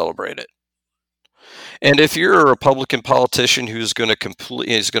of us celebrate it. And if you're a Republican politician who's going to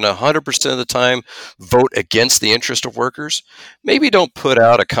 100% of the time vote against the interest of workers, maybe don't put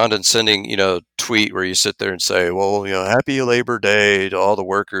out a condescending, tweet where you sit there and say, well, happy Labor Day to all the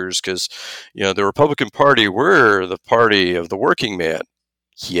workers because, the Republican Party, we're the party of the working man.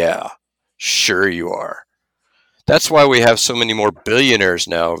 Yeah, sure you are. That's why we have so many more billionaires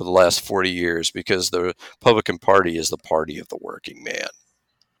now over the last 40 years, because the Republican Party is the party of the working man.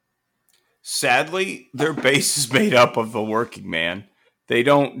 Sadly, their base is made up of the working man. They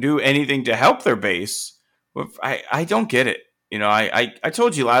don't do anything to help their base. I don't get it. I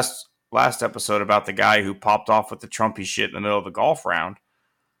told you last episode about the guy who popped off with the Trumpy shit in the middle of the golf round.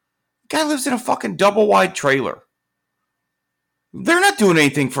 The guy lives in a fucking double wide trailer. They're not doing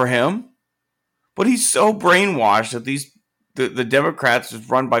anything for him. But he's so brainwashed that the Democrats is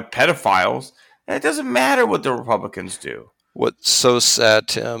run by pedophiles, and it doesn't matter what the Republicans do. What's so sad,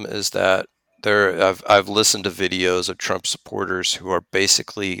 Tim, is that I've listened to videos of Trump supporters who are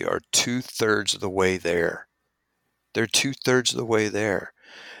basically 2/3 of the way there. They're 2/3 of the way there.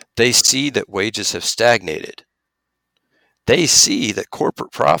 They see that wages have stagnated. They see that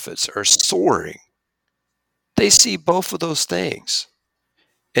corporate profits are soaring. They see both of those things.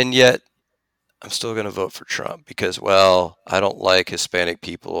 And yet, I'm still going to vote for Trump because, well, I don't like Hispanic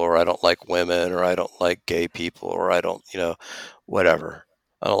people, or I don't like women, or I don't like gay people, or I don't, whatever.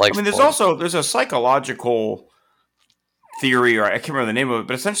 I don't like. I mean, there's a psychological theory, or I can't remember the name of it,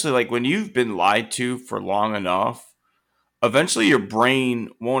 but essentially, like when you've been lied to for long enough, eventually your brain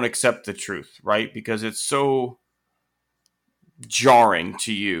won't accept the truth, right? Because it's so jarring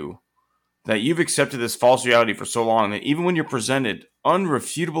to you that you've accepted this false reality for so long that even when you're presented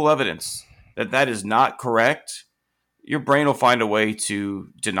unrefutable evidence that is not correct, your brain will find a way to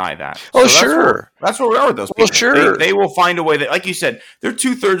deny that. Oh, so sure. That's where we are with those people. Well, sure. They will find a way that, like you said, they're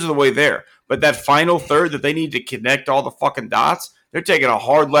 2/3 of the way there. But that final third that they need to connect all the fucking dots, they're taking a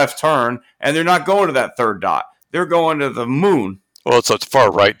hard left turn, and they're not going to that third dot. They're going to the moon. Well, it's a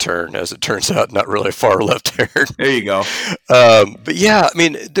far right turn, as it turns out, not really a far left turn. There you go. But yeah, I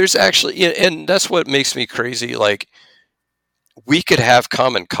mean, there's actually, and that's what makes me crazy. Like, we could have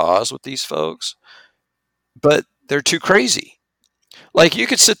common cause with these folks, but they're too crazy. Like, you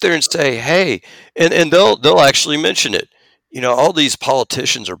could sit there and say, hey, and they'll actually mention it. All these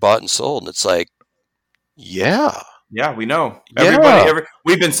politicians are bought and sold, and it's like, yeah. Yeah, we know. Everybody,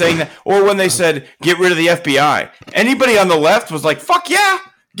 we've been saying that. Or when they said, get rid of the FBI. Anybody on the left was like, fuck yeah,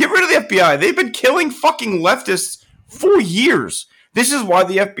 get rid of the FBI. They've been killing fucking leftists for years. This is why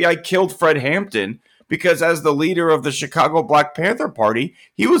the FBI killed Fred Hampton, because as the leader of the Chicago Black Panther Party,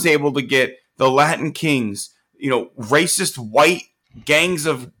 he was able to get the Latin Kings, racist white gangs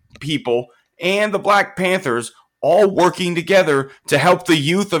of people, and the Black Panthers all working together to help the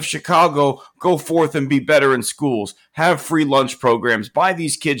youth of Chicago go forth and be better in schools, have free lunch programs, buy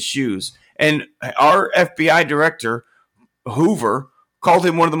these kids shoes. And our FBI director, Hoover, called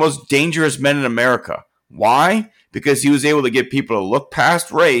him one of the most dangerous men in America. Why? Because he was able to get people to look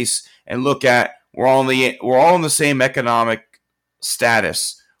past race and look at, we're all in the same economic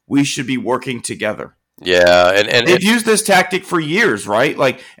status. We should be working together. Yeah, and they've used this tactic for years, right?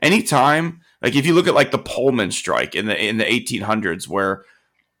 Like anytime, like if you look at like the Pullman strike in the 1800s, where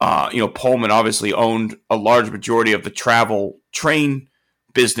Pullman obviously owned a large majority of the travel train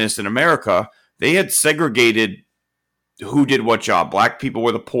business in America. They had segregated who did what job. Black people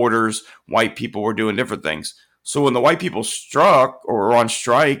were the porters, white people were doing different things. So when the white people struck or were on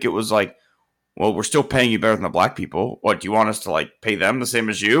strike, it was like, well, we're still paying you better than the black people. What, do you want us to like pay them the same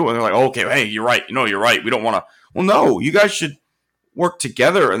as you? And they're like, oh, okay, hey, you're right. You're right. We don't want to. Well, no, you guys should work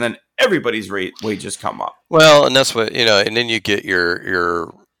together, and then everybody's wages come up. Well, and that's what, and then you get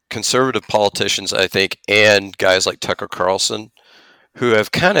your conservative politicians, I think, and guys like Tucker Carlson, who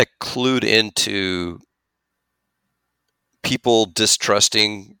have kind of clued into people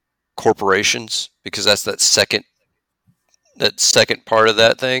distrusting corporations, because that's that second part of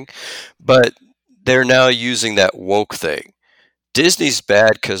that thing. But they're now using that woke thing. Disney's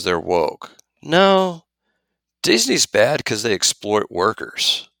bad because they're woke. No, Disney's bad because they exploit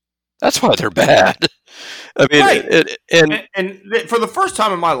workers. That's why they're bad. I mean, right. And for the first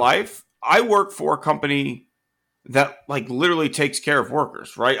time in my life, I work for a company that like literally takes care of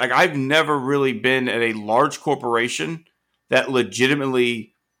workers, right? Like I've never really been at a large corporation that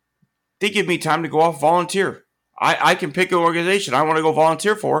legitimately they give me time to go off volunteer. I can pick an organization I want to go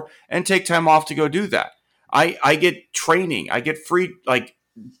volunteer for and take time off to go do that. I get training. I get free, like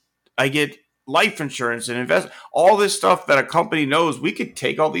I get life insurance and invest all this stuff that a company knows we could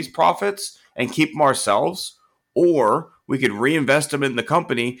take all these profits and keep them ourselves, or we could reinvest them in the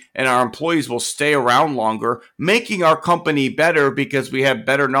company and our employees will stay around longer, making our company better because we have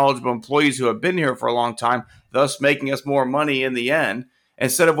better knowledgeable employees who have been here for a long time, thus making us more money in the end.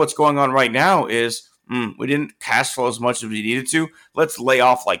 Instead of what's going on right now is we didn't cash flow as much as we needed to. Let's lay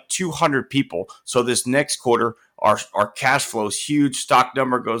off like 200 people. So this next quarter, our cash flow is huge. Stock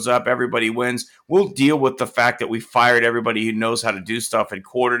number goes up. Everybody wins. We'll deal with the fact that we fired everybody who knows how to do stuff in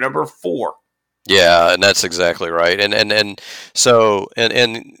quarter number 4. Yeah, and that's exactly right. And so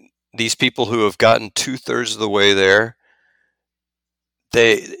these people who have gotten 2/3 of the way there,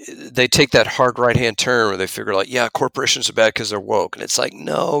 they take that hard right hand turn where they figure like, yeah, corporations are bad because they're woke, and it's like,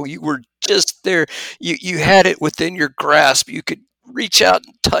 no, you were just there. You had it within your grasp. You could reach out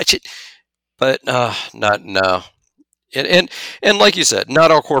and touch it, but not no. And like you said,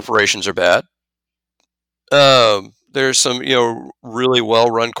 not all corporations are bad. There's some really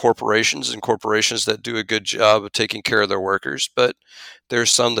well-run corporations and corporations that do a good job of taking care of their workers, but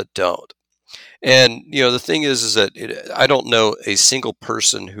there's some that don't. And the thing is that I don't know a single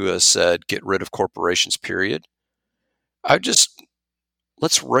person who has said get rid of corporations. Period.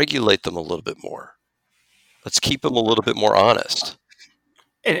 Let's regulate them a little bit more. Let's keep them a little bit more honest.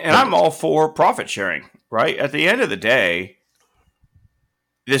 And I'm all for profit sharing, right? At the end of the day,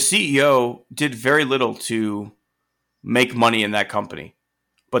 the CEO did very little to make money in that company.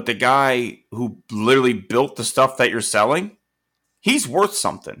 But the guy who literally built the stuff that you're selling, he's worth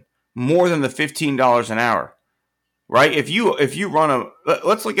something more than the $15 an hour, right? If you run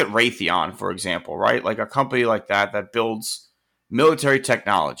let's look at Raytheon, for example, right? Like a company like that builds military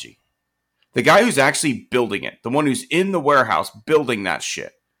technology. The guy who's actually building it, the one who's in the warehouse building that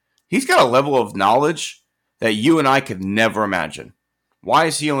shit, he's got a level of knowledge that you and I could never imagine. Why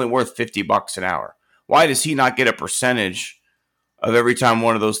is he only worth $50 an hour? Why does he not get a percentage of every time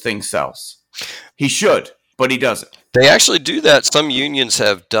one of those things sells? He should, but he doesn't. They actually do that. Some unions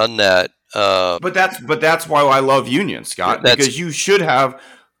have done that. But that's why I love unions, Scott, because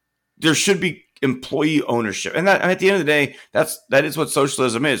there should be employee ownership. And that at the end of the day, that is what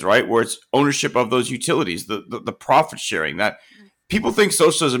socialism is, right? Where it's ownership of those utilities, the profit sharing. That people think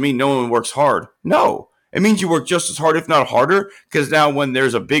socialism means no one works hard. No. It means you work just as hard, if not harder, because now when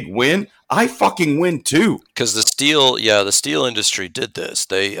there's a big win, I fucking win too. Because the steel industry did this.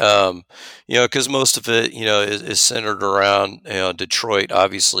 They, because most of it, is centered around Detroit,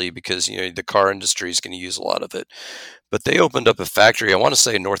 obviously, because the car industry is going to use a lot of it. But they opened up a factory, I want to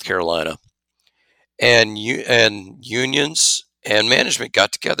say in North Carolina, and unions and management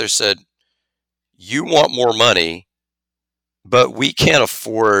got together, said, "You want more money, but we can't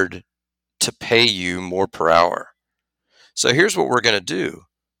afford to pay you more per hour. So here's what we're going to do.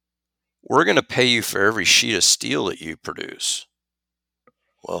 We're going to pay you for every sheet of steel that you produce."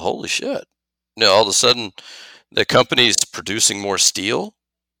 Well, holy shit. All of a sudden, the company's producing more steel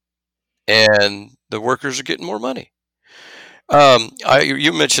and the workers are getting more money.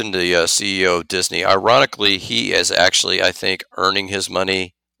 You mentioned the CEO of Disney. Ironically, he is actually, I think, earning his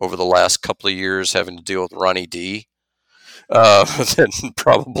money over the last couple of years having to deal with Ronnie D. Than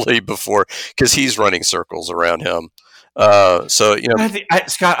probably before, because he's running circles around him.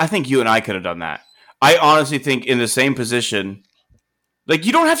 Scott, I think you and I could have done that. I honestly think in the same position, like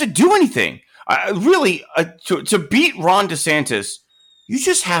you don't have to do anything. To beat Ron DeSantis, you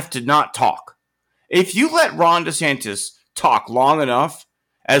just have to not talk. If you let Ron DeSantis talk long enough,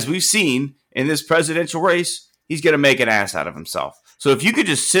 as we've seen in this presidential race, he's going to make an ass out of himself. So if you could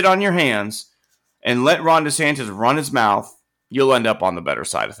just sit on your hands and let Ron DeSantis run his mouth, you'll end up on the better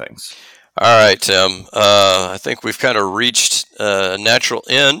side of things. All right, Tim. I think we've kind of reached a natural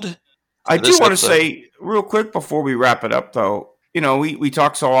end I to do this want to episode. say real quick before we wrap it up, though. We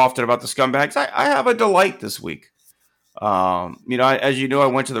talk so often about the scumbags. I have a delight this week. As you know, I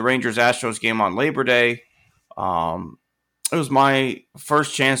went to the Rangers Astros game on Labor Day. Um, it was my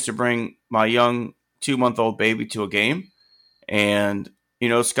first chance to bring my young 2-month-old baby to a game. And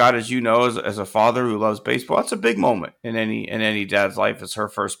Scott, as you know, as a father who loves baseball, it's a big moment in any dad's life. It's her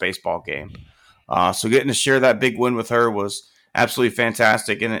first baseball game. So getting to share that big win with her was absolutely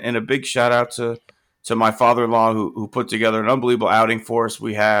fantastic. And a big shout out to my father-in-law who put together an unbelievable outing for us.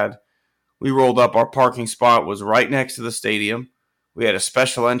 We rolled up. Our parking spot was right next to the stadium. We had a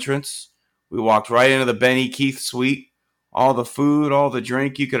special entrance. We walked right into the Benny Keith suite. All the food, all the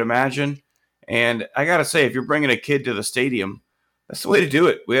drink you could imagine. And I got to say, if you're bringing a kid to the stadium, that's the way to do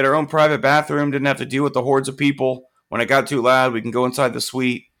it. We had our own private bathroom, didn't have to deal with the hordes of people. When it got too loud, we can go inside the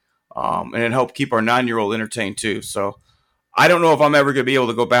suite, and it helped keep our 9-year-old entertained too. So I don't know if I'm ever going to be able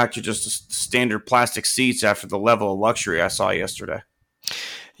to go back to just standard plastic seats after the level of luxury I saw yesterday.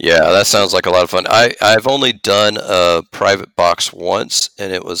 Yeah, that sounds like a lot of fun. I've only done a private box once,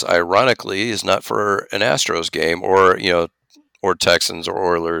 and it was ironically is not for an Astros game or Texans or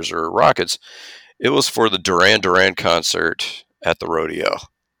Oilers or Rockets. It was for the Duran Duran concert at the rodeo.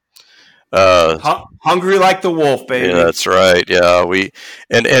 Hungry like the wolf, baby. Yeah, that's right. Yeah,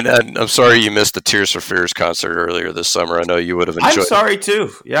 and I'm sorry you missed the Tears for Fears concert earlier this summer. I know you would have enjoyed. I'm sorry too.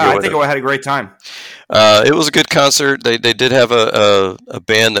 Yeah, I think I had a great time. It was a good concert. They did have a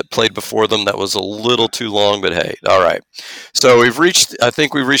band that played before them that was a little too long, but hey, all right. So I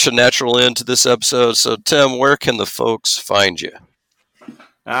think we've reached a natural end to this episode. So Tim, where can the folks find you?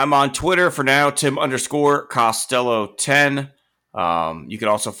 I'm on Twitter for now, Tim_Costello10. You can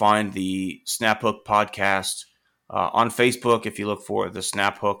also find the Snap Hook podcast on Facebook. If you look for the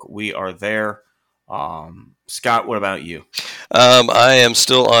Snap Hook, we are there. Scott, what about you? I am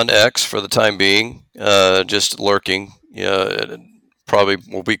still on X for the time being, just lurking. Probably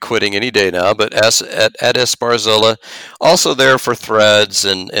will be quitting any day now, but at Esparzola, also there for threads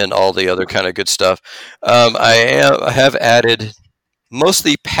and all the other kind of good stuff. I have added most of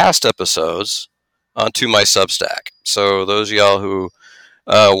the past episodes onto my Substack. So those of y'all who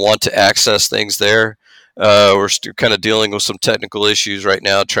want to access things there, we're still kind of dealing with some technical issues right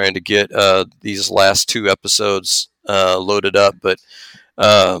now, trying to get these last 2 episodes loaded up. But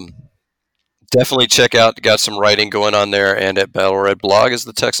definitely check out. Got some writing going on there, and at Battle Red Blog as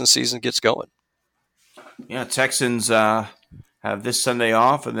the Texan season gets going. Yeah, Texans have this Sunday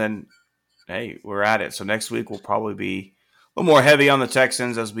off, and then hey, we're at it. So next week will probably be a little more heavy on the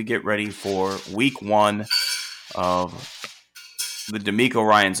Texans as we get ready for week 1 of the DeMeco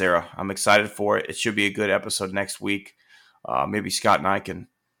Ryans era. I'm excited for it. It should be a good episode next week. Maybe Scott and I can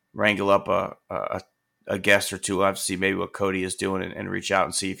wrangle up a guest or two. We'll have to see maybe what Cody is doing and reach out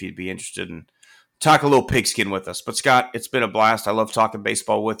and see if he'd be interested in talk a little pigskin with us. But Scott, it's been a blast. I love talking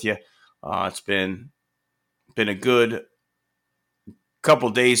baseball with you. It's been a good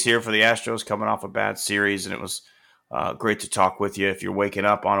couple days here for the Astros coming off a bad series, and it was great to talk with you. If you're waking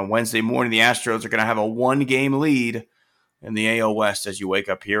up on a Wednesday morning, the Astros are going to have a 1-game lead in the AL West as you wake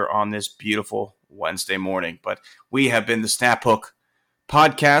up here on this beautiful Wednesday morning. But we have been the Snap Hook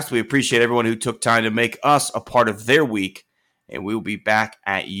podcast. We appreciate everyone who took time to make us a part of their week, and we will be back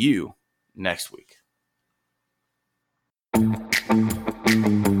at you next week.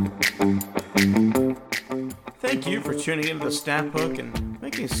 Thank you for tuning into the Snap Hook and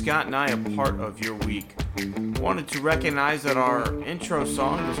making Scott and I a part of your week. Wanted to recognize that our intro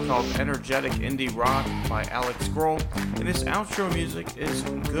song is called Energetic Indie Rock by Alex Grohl, and this outro music is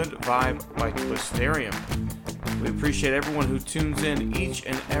Good Vibe by Twisterium. We appreciate everyone who tunes in each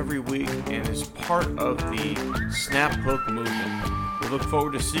and every week and is part of the Snap Hook movement. We look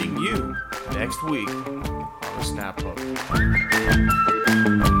forward to seeing you next week on the Snap Hook.